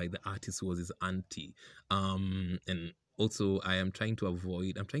murals by the artist who was his auntie. And also, I'm trying to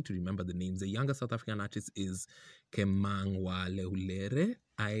remember the names. The younger South African artist is Kemangwa Lehulere.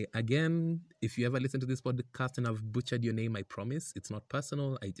 Again, if you ever listen to this podcast and I've butchered your name, I promise. It's not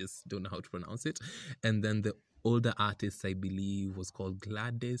personal. I just don't know how to pronounce it. And then the older artist, I believe, was called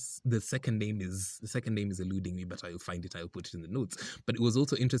Gladys. The second name is eluding me, but I'll find it. I'll put it in the notes. But it was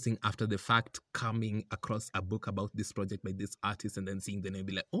also interesting after the fact coming across a book about this project by this artist and then seeing the name,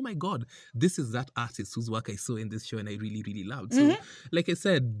 be like, oh my God, this is that artist whose work I saw in this show and I really, really loved. So, like I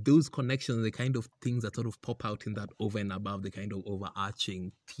said, those connections, the kind of things that sort of pop out in that over and above the kind of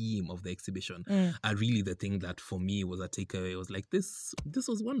overarching theme of the exhibition are really the thing that for me was a takeaway. It was like, this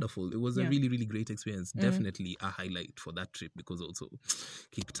was wonderful. It was a really, really great experience. Definitely a highlight for that trip, because also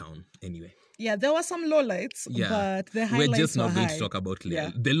Cape Town. Anyway. Yeah, there were some lowlights, but the highlights we're just not going high. to talk about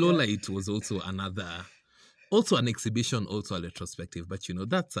the lowlight was also also an exhibition, also a retrospective, but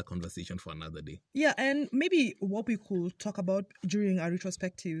that's a conversation for another day. Yeah, and maybe what we could talk about during our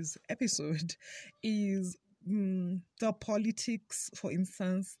retrospectives episode is the politics, for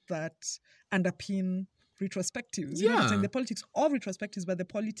instance, that underpin retrospectives. You know what I'm saying? The politics of retrospectives, but the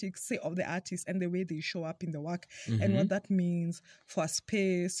politics, say, of the artists and the way they show up in the work and what that means for a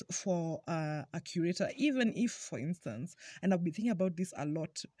space, for a curator, even if, for instance, and I've been thinking about this a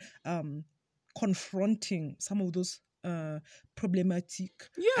lot, confronting some of those problematic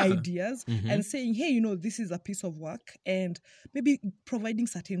ideas and saying, hey, this is a piece of work, and maybe providing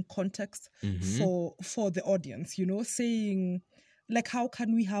certain context for the audience, saying, like, how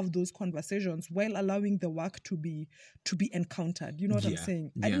can we have those conversations while allowing the work to be encountered? You know what I'm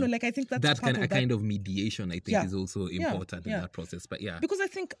saying? I don't know, like, I think that's kind of mediation, I think, is also important in that process. But because I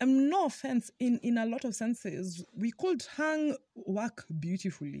think, no offense, in a lot of senses, we could hang work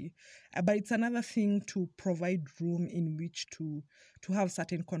beautifully, but it's another thing to provide room in which to have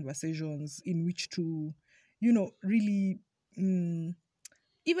certain conversations, in which to, really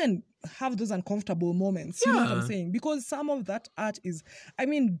even have those uncomfortable moments. You know what I'm saying? Because some of that art is, I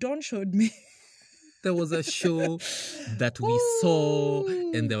mean, Don showed me. There was a show that we saw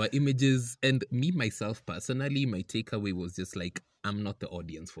and there were images, and me, myself, personally, my takeaway was just like, I'm not the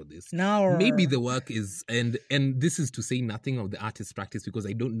audience for this. No. Maybe the work is, and this is to say nothing of the artist's practice because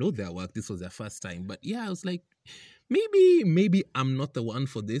I don't know their work. This was their first time. But yeah, I was like, maybe I'm not the one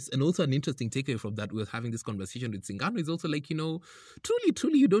for this. And also an interesting takeaway from that was having this conversation with Singano is also like,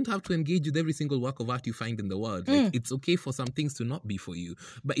 truly, you don't have to engage with every single work of art you find in the world. Like, it's okay for some things to not be for you.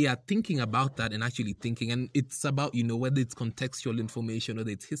 But yeah, thinking about that and actually thinking, and it's about, whether it's contextual information,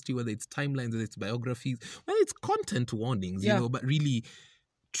 whether it's history, whether it's timelines, whether it's biographies, whether it's content warnings, but really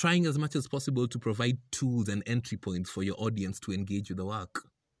trying as much as possible to provide tools and entry points for your audience to engage with the work.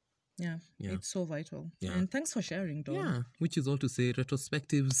 Yeah, it's so vital. Yeah. And thanks for sharing, Dawn. Yeah, which is all to say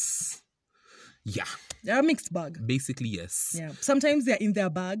retrospectives, they're a mixed bag. Basically, yes. Yeah, sometimes they're in their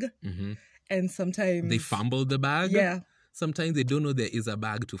bag, and sometimes they fumble the bag. Yeah. Sometimes they don't know there is a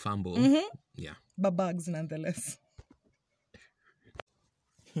bag to fumble. Yeah. But bags nonetheless.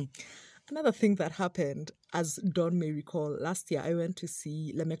 Another thing that happened, as Dawn may recall, last year I went to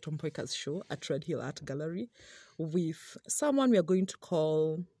see Lemek Tompoika's show at Red Hill Art Gallery with someone we are going to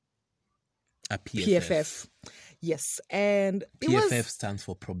call a PFF. Yes, and PFF stands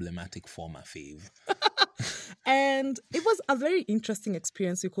for problematic former fave. And it was a very interesting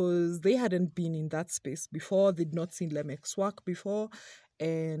experience because they hadn't been in that space before. They'd not seen Lemek's work before.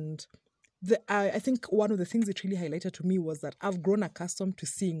 And I think one of the things it really highlighted to me was that I've grown accustomed to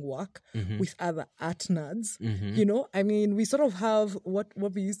seeing work with other art nerds. You know, I mean, we sort of have what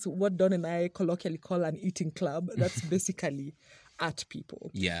Don and I colloquially call an eating club. That's basically art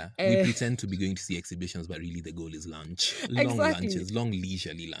people. Yeah, we pretend to be going to see exhibitions, but really the goal is lunch. Long lunches, long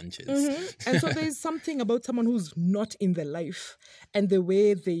leisurely lunches. And so there's something about someone who's not in the life and the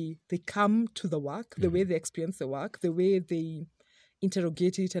way they come to the work, the way they experience the work, the way they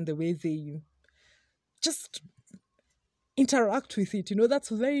interrogate it, and the way they just interact with it. You know, that's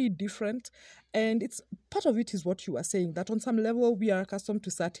very different. And it's part of it is what you are saying, that on some level we are accustomed to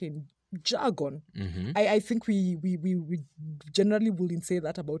certain jargon. I think we generally wouldn't say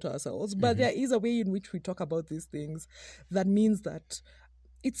that about ourselves, but there is a way in which we talk about these things that means that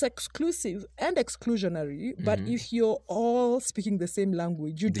it's exclusive and exclusionary, but if you're all speaking the same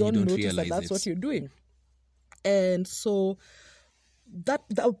language, you don't notice that that's what you're doing. And so that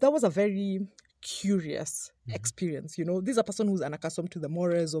was a very curious experience. You know, this is a person who's unaccustomed to the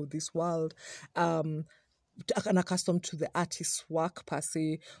mores of this world, unaccustomed to the artist's work per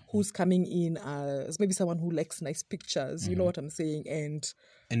se, who's coming in as maybe someone who likes nice pictures, you know what I'm saying?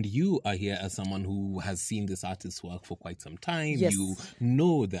 And you are here as someone who has seen this artist's work for quite some time. Yes. You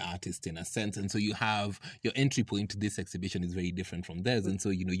know the artist in a sense. And so you have your entry point to this exhibition is very different from theirs. And so,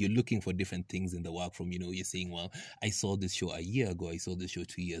 you know, you're looking for different things in the work from, you know, you're saying, well, I saw this show a year ago. I saw this show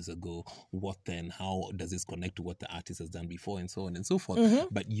 2 years ago. What then? How does this connect to what the artist has done before and so on and so forth?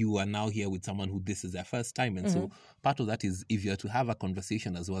 But you are now here with someone who this is their first time. And so part of that is if you are to have a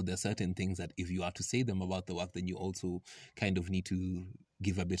conversation as well, there are certain things that if you are to say them about the work, then you also kind of need to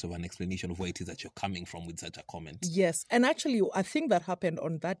give a bit of an explanation of where it is that you're coming from with such a comment. Yes. And actually, I think that happened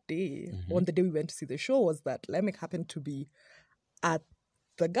on that day, on the day we went to see the show, was that Lemek happened to be at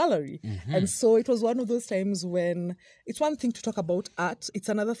the gallery. And so it was one of those times when it's one thing to talk about art. It's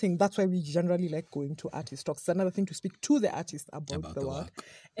another thing. That's why we generally like going to artist talks. It's another thing to speak to the artist about the work.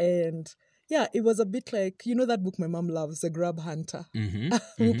 And yeah, it was a bit like, you know that book my mom loves, The Grab Hunter.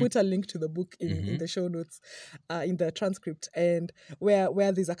 We'll put a link to the book in the show notes, in the transcript, and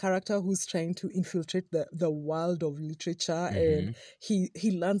where there's a character who's trying to infiltrate the world of literature, and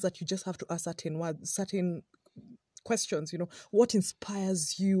he learns that you just have to ask certain questions, you know, what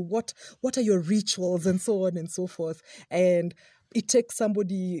inspires you, what are your rituals, and so on and so forth. And it takes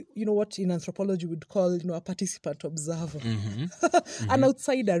somebody, you know, what in anthropology would call, you know, a participant observer, an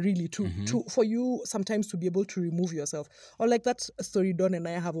outsider really, to for you sometimes to be able to remove yourself. Or like that story Don and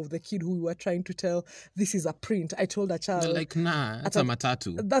I have of the kid who we were trying to tell, this is a print. I told a child, they're like, nah, that's a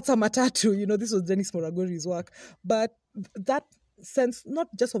matatu. That's a matatu. You know, this was Dennis Moragori's work. But that sense, not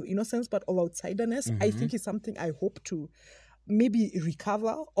just of innocence, but of outsiderness, I think is something I hope to maybe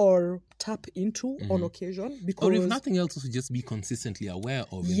recover or tap into on occasion. Because, or if nothing else, to just be consistently aware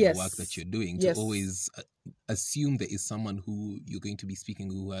of in the work that you're doing, to always assume there is someone who you're going to be speaking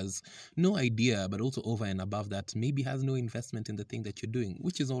who has no idea, but also over and above that, maybe has no investment in the thing that you're doing,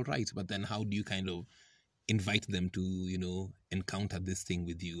 which is all right. But then how do you kind of invite them to, you know, encounter this thing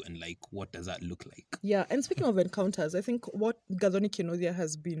with you, and like, what does that look like? Yeah, and speaking of encounters, I think what Gathoni Kenodia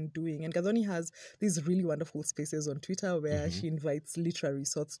has been doing, and Gathoni has these really wonderful spaces on Twitter where she invites literary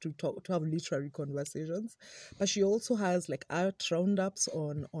sorts to have literary conversations, but she also has like art roundups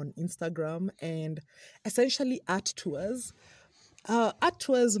on Instagram, and essentially art tours. Art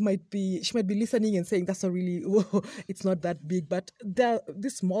tours she might be listening and saying that's not really, it's not that big, but there are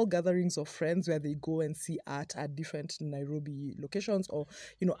these small gatherings of friends where they go and see art at different Nairobi locations, or,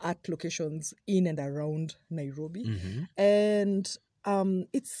 you know, art locations in and around Nairobi. And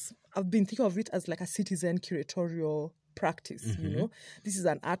I've been thinking of it as like a citizen curatorial practice. You know, this is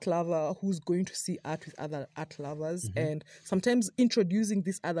an art lover who's going to see art with other art lovers, and sometimes introducing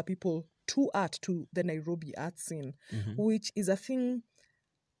these other people to art, to the Nairobi art scene, which is a thing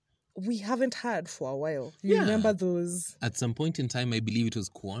we haven't had for a while. You remember those? At some point in time, I believe it was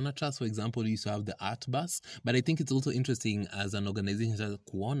Kuona Trust, for example, used to have the art bus. But I think it's also interesting as an organization, as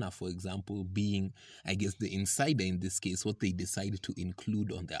Kuona, for example, being, I guess, the insider in this case, what they decide to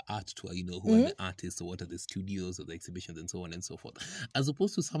include on their art tour, you know, who are the artists, or what are the studios or the exhibitions and so on and so forth. As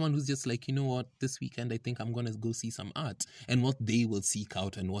opposed to someone who's just like, you know what, this weekend I think I'm going to go see some art, and what they will seek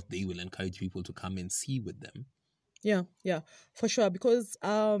out and what they will encourage people to come and see with them. Yeah, for sure. Because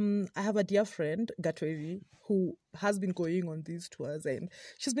I have a dear friend, Gatweri, who has been going on these tours, and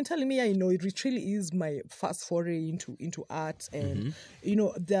she's been telling me, you know, it really is my first foray into art, and you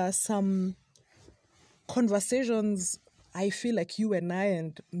know, there are some conversations I feel like you and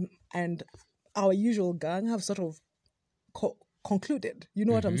I and our usual gang have sort of concluded. You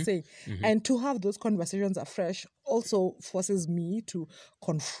know what I'm saying? And to have those conversations afresh also forces me to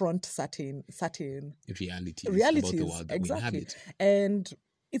confront certain realities realities about the world that we exactly. inhabit. And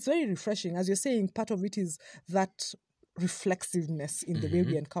it's very refreshing. As you're saying, part of it is that reflexiveness in the way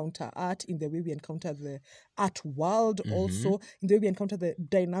we encounter art, in the way we encounter the art world, also in the way we encounter the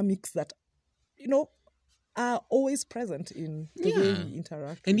dynamics that, you know, are always present in the way we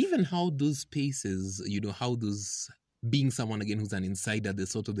interact. And even how those spaces, you know, how those, being someone again who's an insider, there's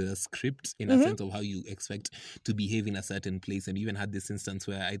sort of the script in a sense of how you expect to behave in a certain place. And even had this instance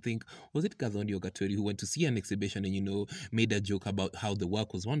where I think, was it Gazondi or Gatori who went to see an exhibition and, you know, made a joke about how the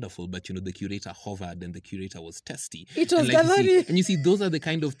work was wonderful, but, you know, the curator hovered and the curator was testy. It was Gazondi. And you see, those are the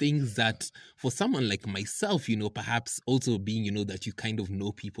kind of things that for someone like myself, you know, perhaps also being, you know, that you kind of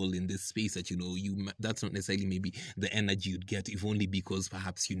know people in this space that, you know, that's not necessarily maybe the energy you'd get, if only because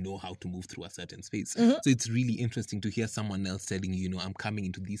perhaps you know how to move through a certain space. So it's really interesting to hear someone else telling you, you know, I'm coming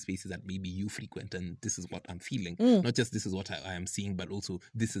into these spaces that maybe you frequent and this is what I'm feeling. Not just this is what I am seeing, but also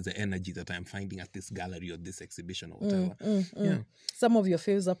this is the energy that I'm finding at this gallery or this exhibition or whatever. Yeah. Some of your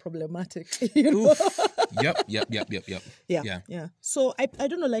faves are problematic. You know? Yep. Yeah. So I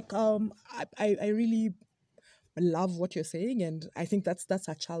don't know, like I really love what you're saying, and I think that's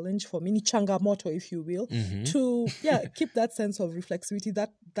a challenge for me, changamoto, if you will, to keep that sense of reflexivity,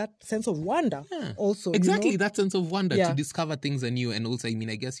 that sense of wonder also. Exactly, you know? that sense of wonder to discover things anew, and also, I mean,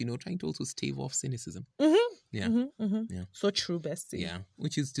 I guess, you know, trying to also stave off cynicism. Yeah. So true, bestie. Yeah,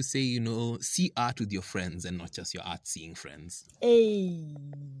 which is to say, you know, see art with your friends and not just your art seeing friends. Hey.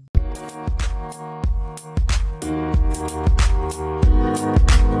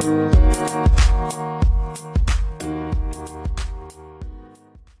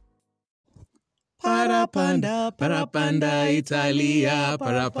 Parapanda, parapanda, Italia,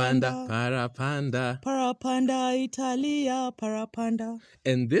 parapanda, parapanda. Parapanda, Italia, parapanda.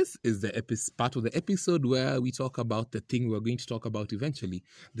 And this is the part of the episode where we talk about the thing we're going to talk about eventually,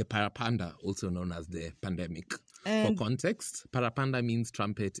 the parapanda, also known as the pandemic. For context, parapanda means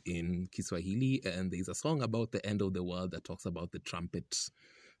trumpet in Kiswahili, and there's a song about the end of the world that talks about the trumpet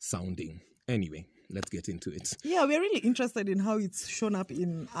sounding. Anyway, let's get into it. Yeah, we're really interested in how it's shown up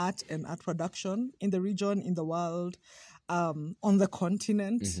in art and art production in the region, in the world, on the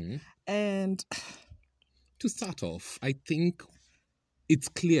continent. And to start off, I think it's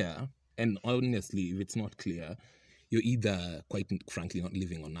clear, and honestly, if it's not clear, you're either, quite frankly, not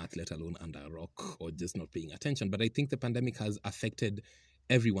living on earth, let alone under a rock, or just not paying attention. But I think the pandemic has affected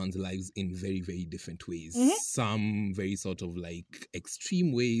everyone's lives in very, very different ways. Some very sort of like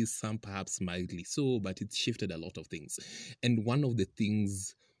extreme ways, some perhaps mildly so, but it's shifted a lot of things. And one of the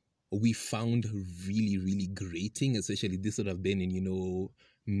things we found really, really grating, especially this would have been in, you know,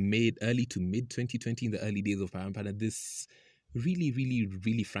 early to mid 2020, in the early days of Parampana, this really, really,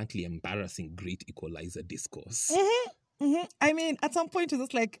 really frankly embarrassing great equalizer discourse. I mean, at some point it's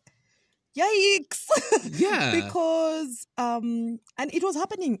just like, yikes. Yeah. Because and it was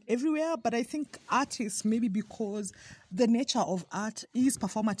happening everywhere, but I think artists, maybe because the nature of art is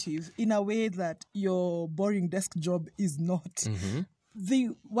performative in a way that your boring desk job is not. They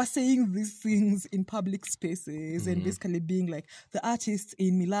were saying these things in public spaces and basically being like, the artist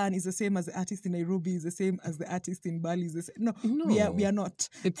in Milan is the same as the artist in Nairobi, is the same as the artist in Bali. Is the same. No, we are not.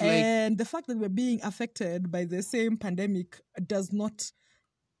 It's and the fact that we're being affected by the same pandemic does not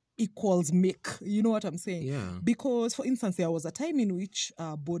equals make. You know what I'm saying? Yeah. Because, for instance, there was a time in which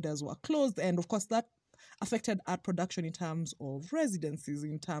borders were closed, and of course that affected art production in terms of residencies,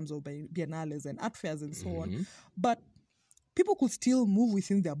 in terms of biennales and art fairs and so on. But people could still move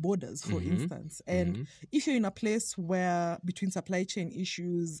within their borders, for instance. And if you're in a place where, between supply chain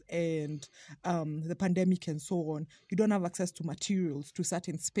issues and the pandemic and so on, you don't have access to materials, to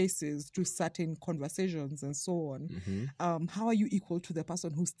certain spaces, to certain conversations and so on, how are you equal to the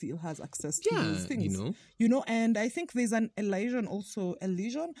person who still has access to those things? You know, and I think there's an illusion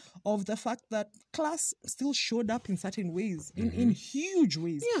of the fact that class still showed up in certain ways, in huge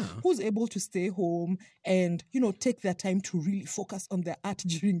ways. Yeah. Who's able to stay home and, you know, take their time to really focus on their art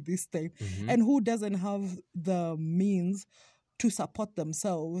during this time, and who doesn't have the means to support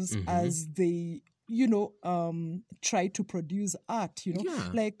themselves as they, you know, try to produce art, you know.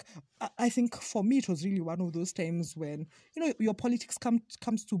 Like, I think for me it was really one of those times when, you know, your politics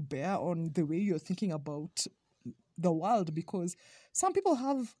comes to bear on the way you're thinking about the world, because some people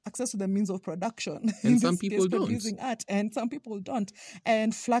have access to the means of production and some people don't, producing art, and some people don't.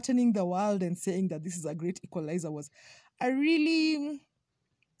 And flattening the world and saying that this is a great equalizer was a really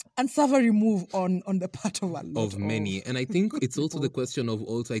unsavory move on the part of a lot of many. And I think it's also the question of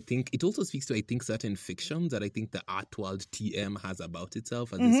I think it also speaks to, certain fictions that I think the art world TM has about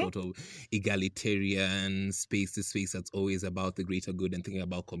itself as this sort of egalitarian space, this space that's always about the greater good and thinking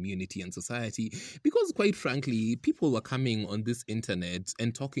about community and society. Because quite frankly, people were coming on this internet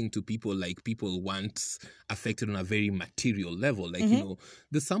and talking to people like people once affected on a very material level. Like,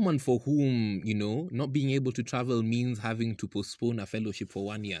 there's someone for whom, not being able to travel means having to postpone a fellowship for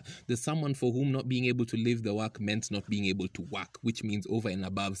 1 year. There's someone for whom not being able to live the work meant not being able to work, which means over and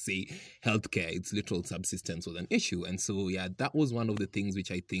above, say, healthcare, its literal subsistence was an issue. And so, yeah, that was one of the things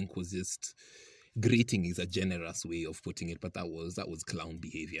which I think was just grating is a generous way of putting it, but that was clown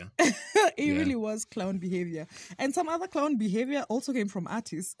behavior. It really was clown behavior. And some other clown behavior also came from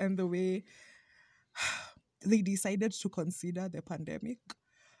artists and the way they decided to consider the pandemic.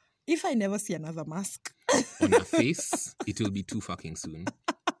 If I never see another mask on your face, it will be too fucking soon.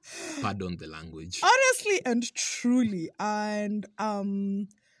 Pardon the language. Honestly and truly. And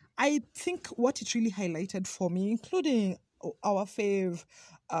I think what it really highlighted for me, including our fave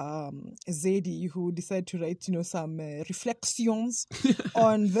Zedi, who decided to write, some reflections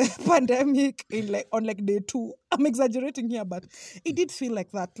on the pandemic on day 2. I'm exaggerating here, but it did feel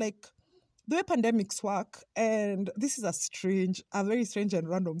like that. Like, the way pandemics work, and this is a very strange and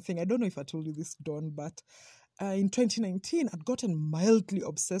random thing. I don't know if I told you this, Dawn, but in 2019, I'd gotten mildly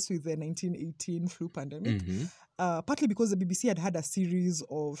obsessed with the 1918 flu pandemic, partly because the BBC had a series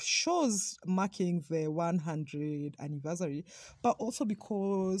of shows marking the 100th anniversary, but also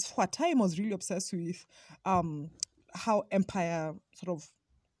because for a time I was really obsessed with how empire sort of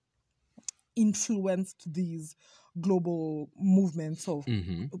influenced these global movements of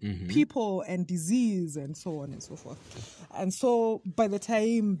people and disease and so on and so forth. And so by the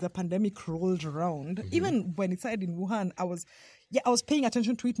time the pandemic rolled around, even when it started in Wuhan, I was paying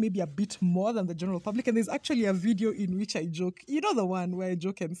attention to it maybe a bit more than the general public. And there's actually a video in which I joke, the one where I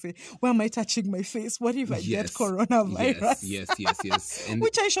joke and say, where am I touching my face? What if I get coronavirus? Yes. And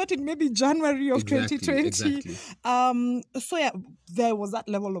which I shot in maybe January of 2020. Exactly. So yeah, there was that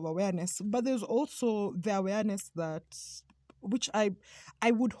level of awareness. But there's also the awareness that, which I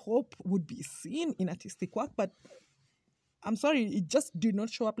would hope would be seen in artistic work, but I'm sorry, it just did not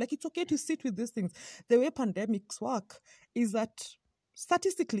show up. Like, it's okay to sit with these things. The way pandemics work is that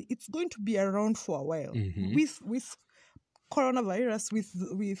statistically, it's going to be around for a while. With coronavirus,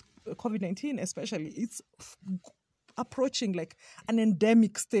 with COVID-19 especially, it's approaching like an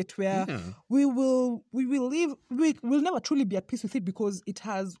endemic state where we'll never truly be at peace with it because it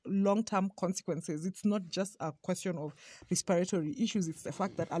has long-term consequences. It's not just a question of respiratory issues. It's the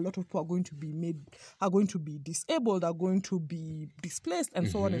fact that a lot of people are going to be disabled, are going to be displaced, and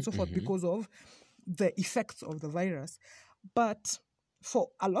so on and so forth because of the effects of the virus. But for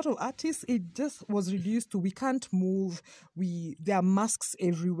a lot of artists, it just was reduced to we can't move. There are masks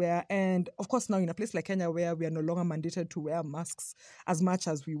everywhere. And of course, now in a place like Kenya where we are no longer mandated to wear masks as much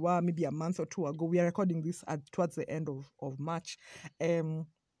as we were maybe a month or two ago, we are recording this towards the end of March. The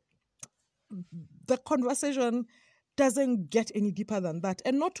conversation doesn't get any deeper than that.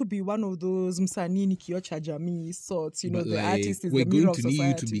 And not to be one of those msanini kiocha jamii sorts, but the artist is we're the mirror going of to society. need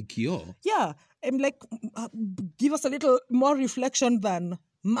you to be kio. Yeah, I'm like, give us a little more reflection than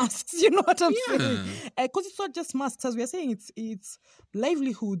masks, you know what I'm saying? Because it's not just masks, as we are saying, it's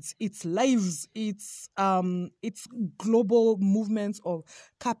livelihoods, it's lives, it's global movements of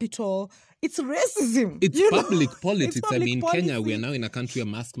capital, it's racism. It's public politics. It's public policy. Kenya, we are now in a country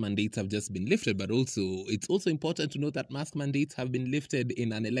where mask mandates have just been lifted, but it's also important to note that mask mandates have been lifted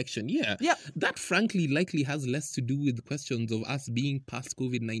in an election year. Yeah. That frankly likely has less to do with questions of us being past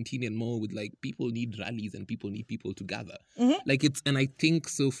COVID-19 and more with like people need rallies and people need people to gather. And I think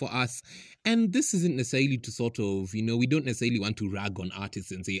so for us, and this isn't necessarily to sort of, we don't necessarily want to rag on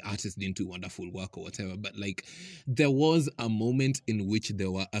artists and say artists didn't do wonderful work or whatever, but like there was a moment in which there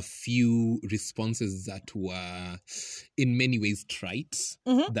were a few responses that were in many ways trite,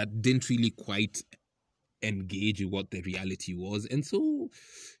 that didn't really quite engage with what the reality was.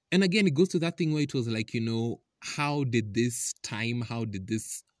 And again, it goes to that thing where it was like, how did this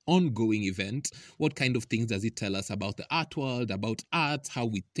ongoing event, what kind of things does it tell us about the art world, about art, how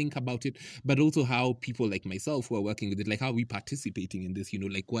we think about it, but also how people like myself who are working with it, like how are we participating in this,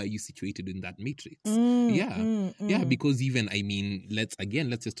 like where are you situated in that matrix? Because even, let's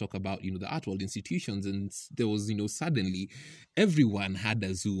just talk about, the art world institutions, and there was, suddenly everyone had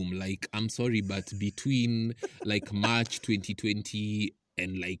a Zoom, like, I'm sorry, but between like March 2020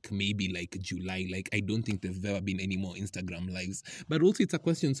 and like maybe like July. Like I don't think there's ever been any more Instagram lives. But also it's a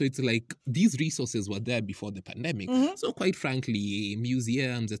question. So it's like these resources were there before the pandemic. So quite frankly,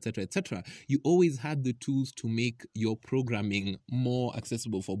 museums, etc., you always had the tools to make your programming more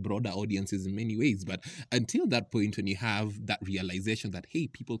accessible for broader audiences in many ways. But until that point, when you have that realization that, hey,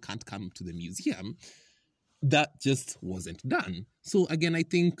 people can't come to the museum, that just wasn't done. So again, I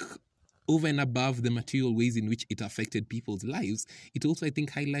think over and above the material ways in which it affected people's lives, it also, I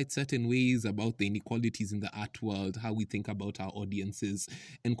think, highlights certain ways about the inequalities in the art world, how we think about our audiences,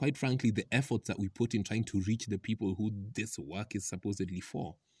 and quite frankly, the efforts that we put in trying to reach the people who this work is supposedly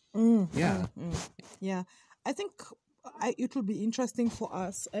for. Yeah. Yeah, I think it will be interesting for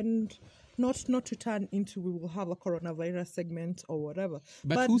us, and not to turn into we will have a coronavirus segment or whatever.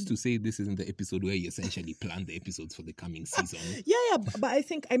 But who's to say this isn't the episode where you essentially plan the episodes for the coming season? Yeah, but I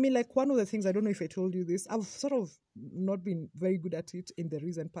think, I mean, like, one of the things, I don't know if I told you this, I've sort of not been very good at it in the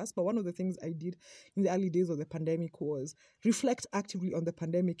recent past, but one of the things I did in the early days of the pandemic was reflect actively on the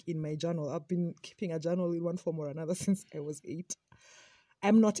pandemic in my journal. I've been keeping a journal in one form or another since I was 8.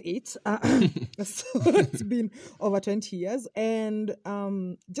 I'm not 8, so it's been over 20 years, and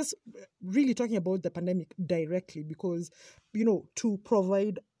just really talking about the pandemic directly, because, you know, to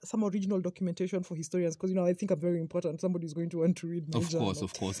provide some original documentation for historians, because, you know, I think I'm very important. Somebody's going to want to read my journal.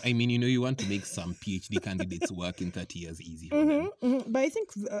 Of course. I mean, you know, you want to make some PhD candidates work in 30 years easy for them. But I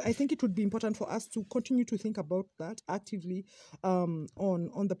think it would be important for us to continue to think about that actively on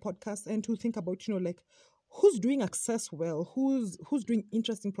the podcast, and to think about, you know, like, who's doing Access well, who's doing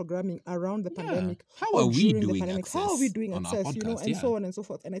interesting programming around the pandemic. How are we doing Access? How are we doing on Access, our podcast, you know, and so on and so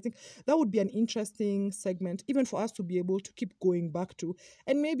forth. And I think that would be an interesting segment, even for us to be able to keep going back to.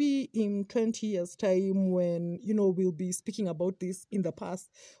 And maybe in 20 years' time, when, you know, we'll be speaking about this in the past,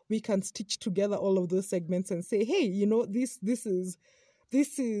 we can stitch together all of those segments and say, hey, you know, this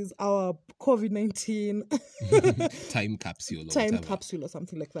is our COVID-19 time capsule or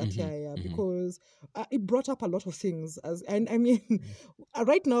something like that. Yeah. Because it brought up a lot of things.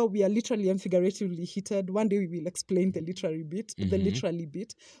 Right now we are literally and figuratively heated. One day we will explain the literary bit,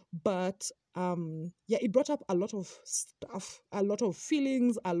 But it brought up a lot of stuff, a lot of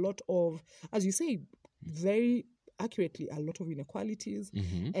feelings, a lot of, as you say, very accurately, a lot of inequalities.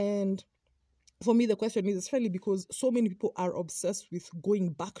 And for me, the question is especially because so many people are obsessed with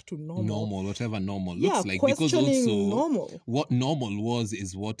going back to normal. Whatever normal looks like. Because also what normal was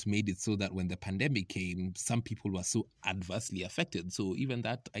is what made it so that when the pandemic came, some people were so adversely affected. So even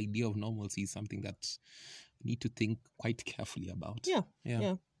that idea of normalcy is something that we need to think quite carefully about.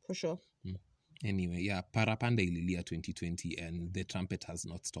 Yeah, for sure. Anyway, Parapanda Ililia 2020, and the trumpet has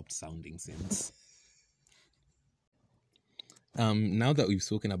not stopped sounding since. Now that we've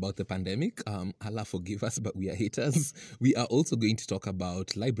spoken about the pandemic, Allah forgive us, but we are haters. We are also going to talk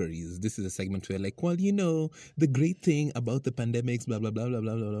about libraries. This is a segment where, like, well, you know, the great thing about the pandemics, blah, blah, blah, blah,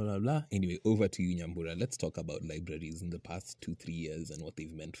 blah, blah, blah, blah. Anyway, over to you, Nyambura. Let's talk about libraries in the past 2-3 years and what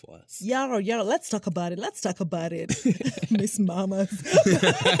they've meant for us. Yeah, let's talk about it. Miss Mamas.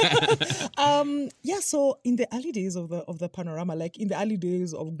 So in the early days of the panorama, like in the early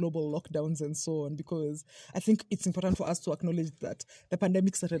days of global lockdowns and so on, because I think it's important for us to acknowledge that the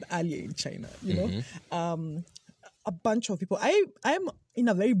pandemic started earlier in China, you know. A bunch of people. I'm in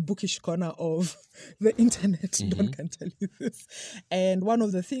a very bookish corner of the internet. Don can tell you this. And one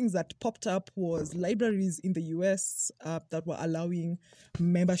of the things that popped up was libraries in the US that were allowing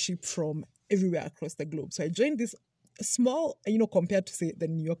membership from everywhere across the globe. So I joined this small, you know, compared to, say, the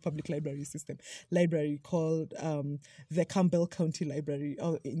New York Public Library system, library called the Campbell County Library,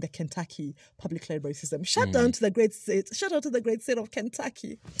 or in the Kentucky Public Library system. Shout out to the great state of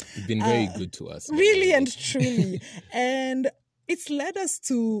Kentucky. You've been very good to us. Really and truly. And it's led us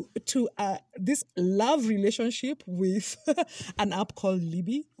to this love relationship with an app called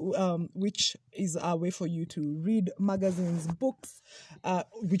Libby, which is a way for you to read magazines, books,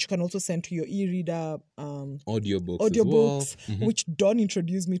 which you can also send to your e-reader. Audiobooks, which Dawn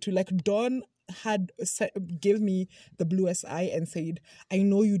introduced me to. Like, Dawn gave me the bluest eye and said, I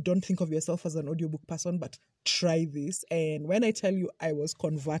know you don't think of yourself as an audiobook person, but try this. And when I tell you I was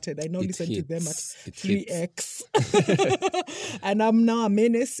converted, I now listen to them at 3x. And I'm now a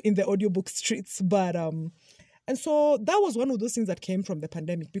menace in the audiobook streets. But And so that was one of those things that came from the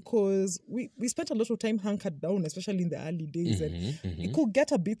pandemic, because we spent a lot of time hunkered down, especially in the early days, and it could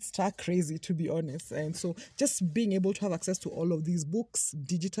get a bit stark crazy, to be honest. And so just being able to have access to all of these books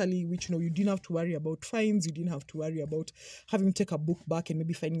digitally, which, you didn't have to worry about fines, you didn't have to worry about having to take a book back and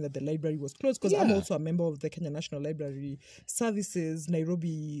maybe finding that the library was closed, because I'm also a member of the Kenya National Library Services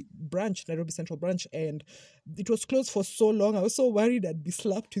Nairobi Central Branch, and it was closed for so long. I was so worried I'd be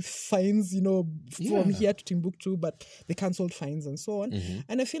slapped with fines, from here to Timbuktu, but they cancelled fines and so on.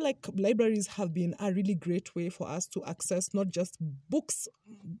 And I feel like libraries have been a really great way for us to access not just books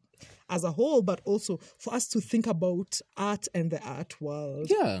as a whole, but also for us to think about art and the art world.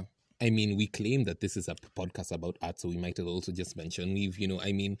 Yeah. I mean, we claim that this is a podcast about art, so we might as also just mention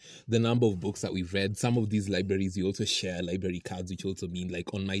the number of books that we've read. Some of these libraries, you also share library cards, which also mean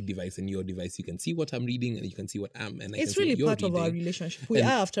like on my device and your device, you can see what I'm reading and you can see what it's really part of our relationship. We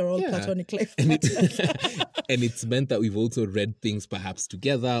are, after all, platonic life partners. And it's meant that we've also read things perhaps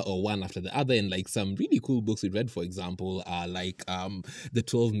together or one after the other. And like some really cool books we read, for example, are like The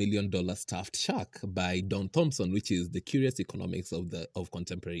 $12 Million Stuffed Shark by Don Thompson, which is the curious economics of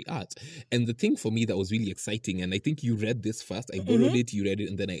contemporary art. And the thing for me that was really exciting, and I think you read this first, I borrowed it, you read it,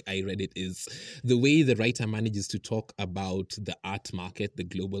 and then I read it, is the way the writer manages to talk about the art market, the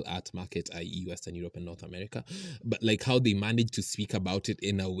global art market, i.e. Western Europe and North America, but like how they manage to speak about it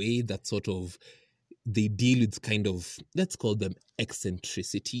in a way that sort of they deal with kind of, let's call them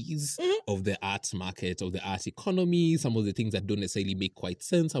eccentricities of the art market, of the art economy, some of the things that don't necessarily make quite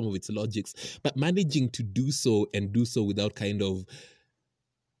sense, some of its logics, but managing to do so without kind of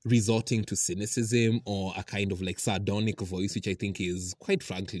resorting to cynicism or a kind of like sardonic voice, which I think is quite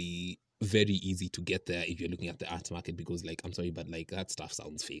frankly very easy to get there if you're looking at the art market, because like, I'm sorry, but like that stuff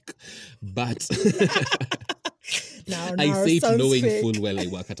sounds fake. But I say it knowing full well I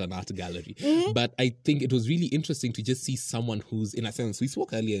work at an art gallery. But I think it was really interesting to just see someone who's, in a sense, we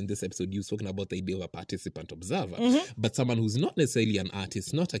spoke earlier in this episode, you've spoken about the idea of a participant observer, but someone who's not necessarily an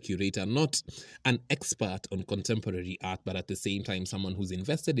artist, not a curator, not an expert on contemporary art, but at the same time, someone who's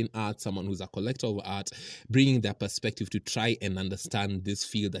invested in art, someone who's a collector of art, bringing their perspective to try and understand this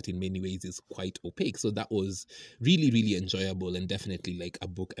field that in many ways is quite opaque. So that was really, really enjoyable, and definitely like a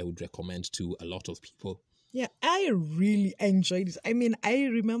book I would recommend to a lot of people. Yeah, I really enjoyed it. I mean, I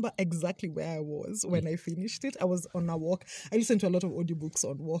remember exactly where I was when I finished it. I was on a walk. I listened to a lot of audiobooks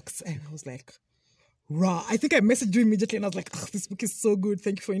on walks, and I was like, rah. I think I messaged you immediately, and I was like, oh, this book is so good.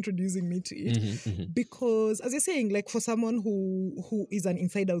 Thank you for introducing me to it. Because, as you're saying, like for someone who is an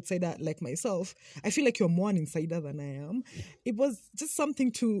insider-outsider like myself, I feel like you're more an insider than I am. It was just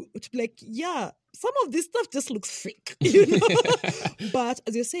something to be like, yeah, some of this stuff just looks fake, But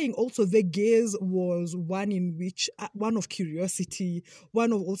as you're saying, also the gaze was one in which, one of curiosity,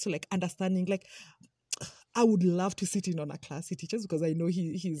 one of also like understanding, like, I would love to sit in on a class he teaches, because I know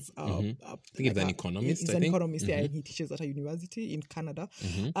he's I think he's an economist. He's an economist, yeah, and he teaches at a university in Canada.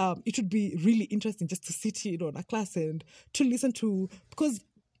 It would be really interesting just to sit in on a class and to listen to, because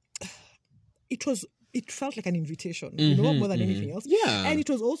it felt like an invitation, more than anything else. Yeah. And it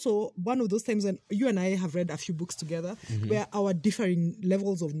was also one of those times when you and I have read a few books together where our differing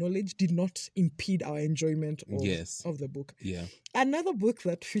levels of knowledge did not impede our enjoyment of the book. Yeah. Another book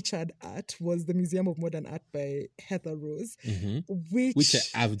that featured art was The Museum of Modern Art by Heather Rose, which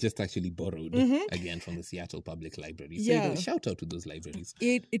I've just actually borrowed again from the Seattle Public Library. So shout out to those libraries.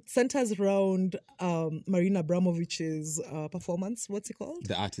 It centers around Marina Abramovich's performance. What's it called?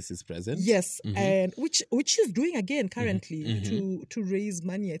 The Artist is Present. Yes, and which she's doing again currently to raise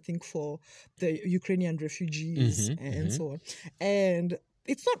money, I think, for the Ukrainian refugees and so on. And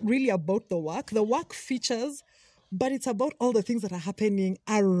it's not really about the work. The work features, but it's about all the things that are happening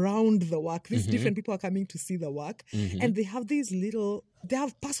around the work. These different people are coming to see the work, and they have they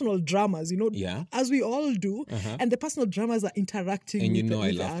have personal dramas, as we all do, and the personal dramas are interacting and with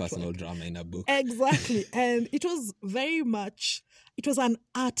I love personal drama in a book. Exactly. And it was very much, it was an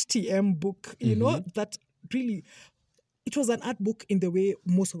art TM book, that really, it was an art book in the way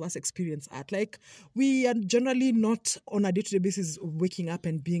most of us experience art. Like, we are generally not on a day-to-day basis waking up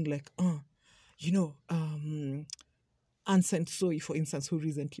and being like, Anson Soy, for instance, who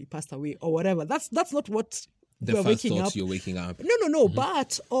recently passed away or whatever. That's not what the first thoughts you're waking up. No.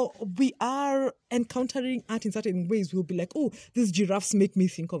 But we are encountering art in certain ways. We'll be like, oh, these giraffes make me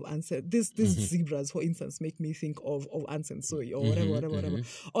think of Anson. These zebras, for instance, make me think of Anson Soy or whatever.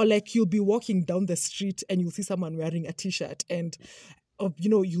 Or like you'll be walking down the street and you'll see someone wearing a T-shirt and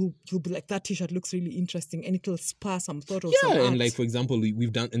you'll be like, that t-shirt looks really interesting, and it'll spur some thought of some Yeah, and art. like, for example,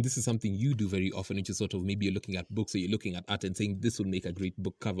 we've done, and this is something you do very often, which is sort of maybe you're looking at books or you're looking at art and saying this would make a great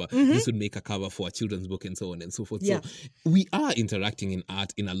book cover, this would make a cover for a children's book, and so on and so forth. Yeah. So we are interacting in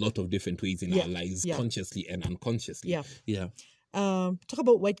art in a lot of different ways in Yeah. our lives, Yeah. consciously and unconsciously. Yeah. Yeah. Talk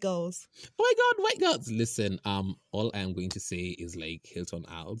about White Girls. Oh my God, White Girls. Listen, all I am going to say is like Hilton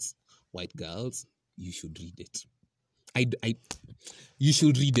Als, White Girls, you should read it. You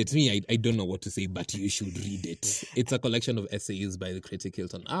should read it. I don't know what to say, but you should read it. It's a collection of essays by the critic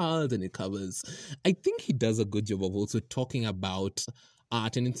Hilton Als, and it covers, I think he does a good job of also talking about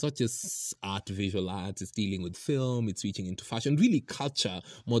art, and it's not just art, visual art, it's dealing with film, it's reaching into fashion, really culture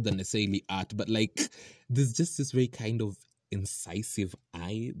more than necessarily art, but like there's just this very kind of incisive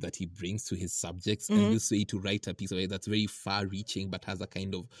eye that he brings to his subjects, and this way to write a piece of it that's very far reaching but has a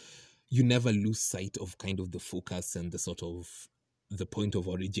kind of, you never lose sight of kind of the focus and the sort of the point of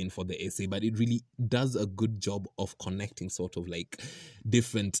origin for the essay, but it really does a good job of connecting sort of like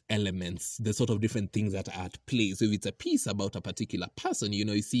different elements, the sort of different things that are at play. So if it's a piece about a particular person, you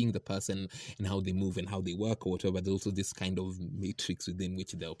know, you're seeing the person and how they move and how they work or whatever, but there's also this kind of matrix within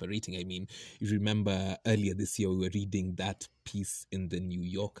which they're operating. I mean, you remember earlier this year we were reading that piece in the New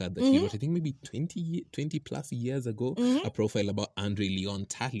Yorker that he wrote, I think maybe 20 plus years ago, a profile about Andre Leon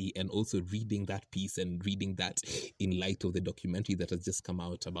Talley, and also reading that piece and reading that in light of the documentary that has just come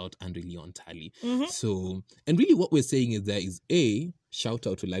out about Andre Leon Talley. So, and really what we're saying is there is shout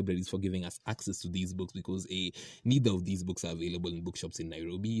out to libraries for giving us access to these books, because neither of these books are available in bookshops in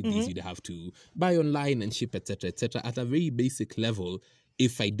Nairobi. These you'd have to buy online and ship, etc., etc. At a very basic level,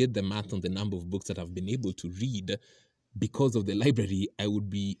 if I did the math on the number of books that I've been able to read because of the library, I would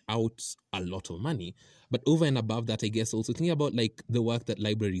be out a lot of money. But over and above that, I guess also thinking about like the work that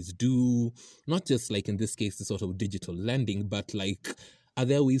libraries do, not just like in this case, the sort of digital lending, but like, are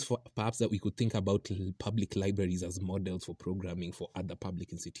there ways for perhaps that we could think about public libraries as models for programming for other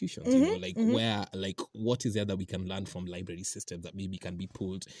public institutions? You know, like where, like, what is there that we can learn from library systems that maybe can be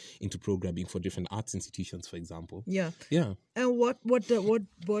pulled into programming for different arts institutions, for example? Yeah. Yeah. And what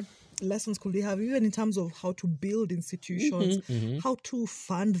lessons could they have, even in terms of how to build institutions, how to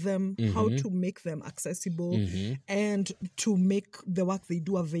fund them, how to make them accessible, and to make the work they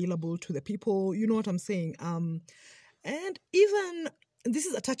do available to the people? You know what I'm saying? And even, this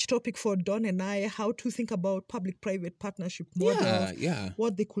is a touch topic for Don and I, how to think about public-private partnership models,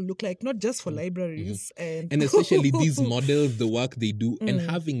 what they could look like, not just for libraries. And especially these models, the work they do, and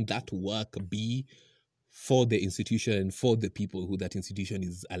having that work be for the institution, for the people who that institution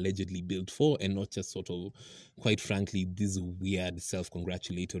is allegedly built for, and not just sort of, quite frankly, these weird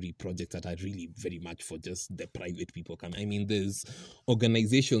self-congratulatory projects that are really very much for just the private people. I mean, there's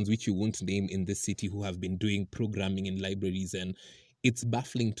organizations which you won't name in this city who have been doing programming in libraries, and it's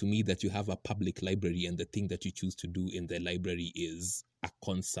baffling to me that you have a public library and the thing that you choose to do in the library is a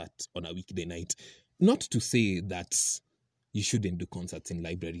concert on a weekday night. Not to say that you shouldn't do concerts in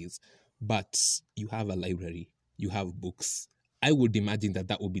libraries, but you have a library, you have books. I would imagine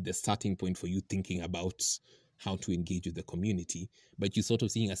that would be the starting point for you thinking about how to engage with the community. But you're sort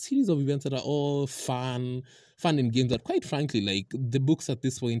of seeing a series of events that are all fun and games that, quite frankly, like the books at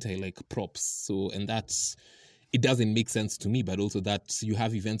this point are like props. So, and that's, it doesn't make sense to me, but also that you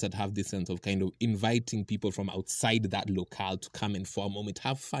have events that have this sense of kind of inviting people from outside that locale to come and for a moment,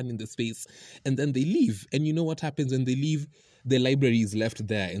 have fun in the space, and then they leave. And you know what happens when they leave? The library is left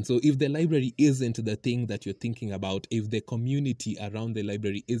there. And so if the library isn't the thing that you're thinking about, if the community around the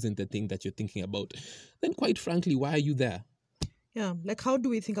library isn't the thing that you're thinking about, then quite frankly, why are you there? Yeah, like how do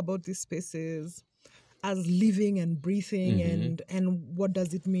we think about these spaces as living and breathing, and what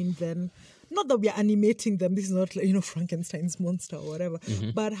does it mean then? Not that we are animating them. This is not like, Frankenstein's monster or whatever.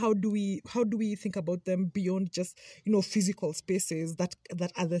 But how do we think about them beyond just, physical spaces that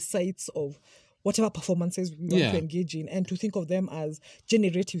are the sites of whatever performances we want to engage in, and to think of them as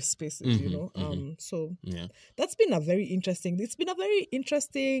generative spaces, So that's been it's been a very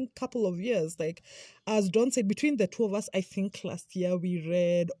interesting couple of years. Like, as Don said, between the two of us, I think last year we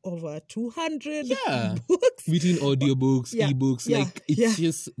read over 200 books. Between audiobooks, ebooks, it's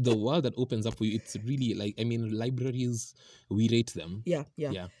just the world that opens up for you. It's really like, I mean, libraries, we rate them. Yeah.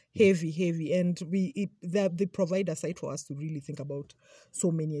 Heavy, and they provide a site for us to really think about so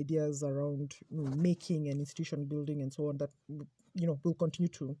many ideas around making and institution building and so on that we'll continue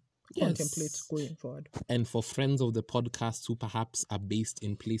to contemplate going forward. And for friends of the podcast who perhaps are based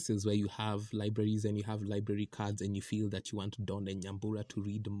in places where you have libraries and you have library cards and you feel that you want Don and Nyambura to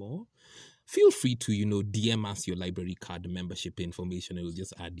read more, feel free to DM us your library card membership information, and we'll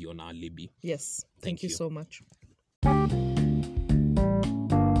just add you on our Libby. Yes, thank you so much.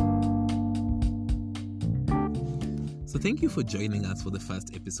 So thank you for joining us for the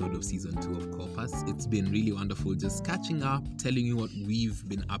first episode of season 2 of Corpus. It's been really wonderful just catching up, telling you what we've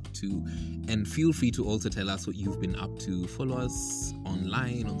been up to, and feel free to also tell us what you've been up to. Follow us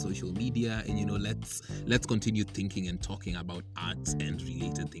online on social media, and let's continue thinking and talking about art and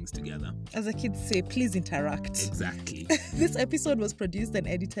related things together. As the kids say, please interact. Exactly. This episode was produced and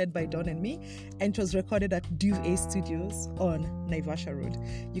edited by Don and me, and it was recorded at Duve Studios on Naivasha Road.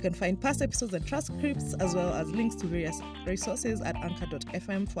 You can find past episodes and transcripts, as well as links to various resources at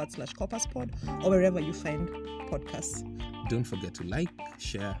anchor.fm/corpuspod or wherever you find podcasts. Don't forget to like,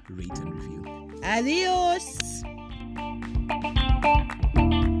 share, rate, and review. Adios!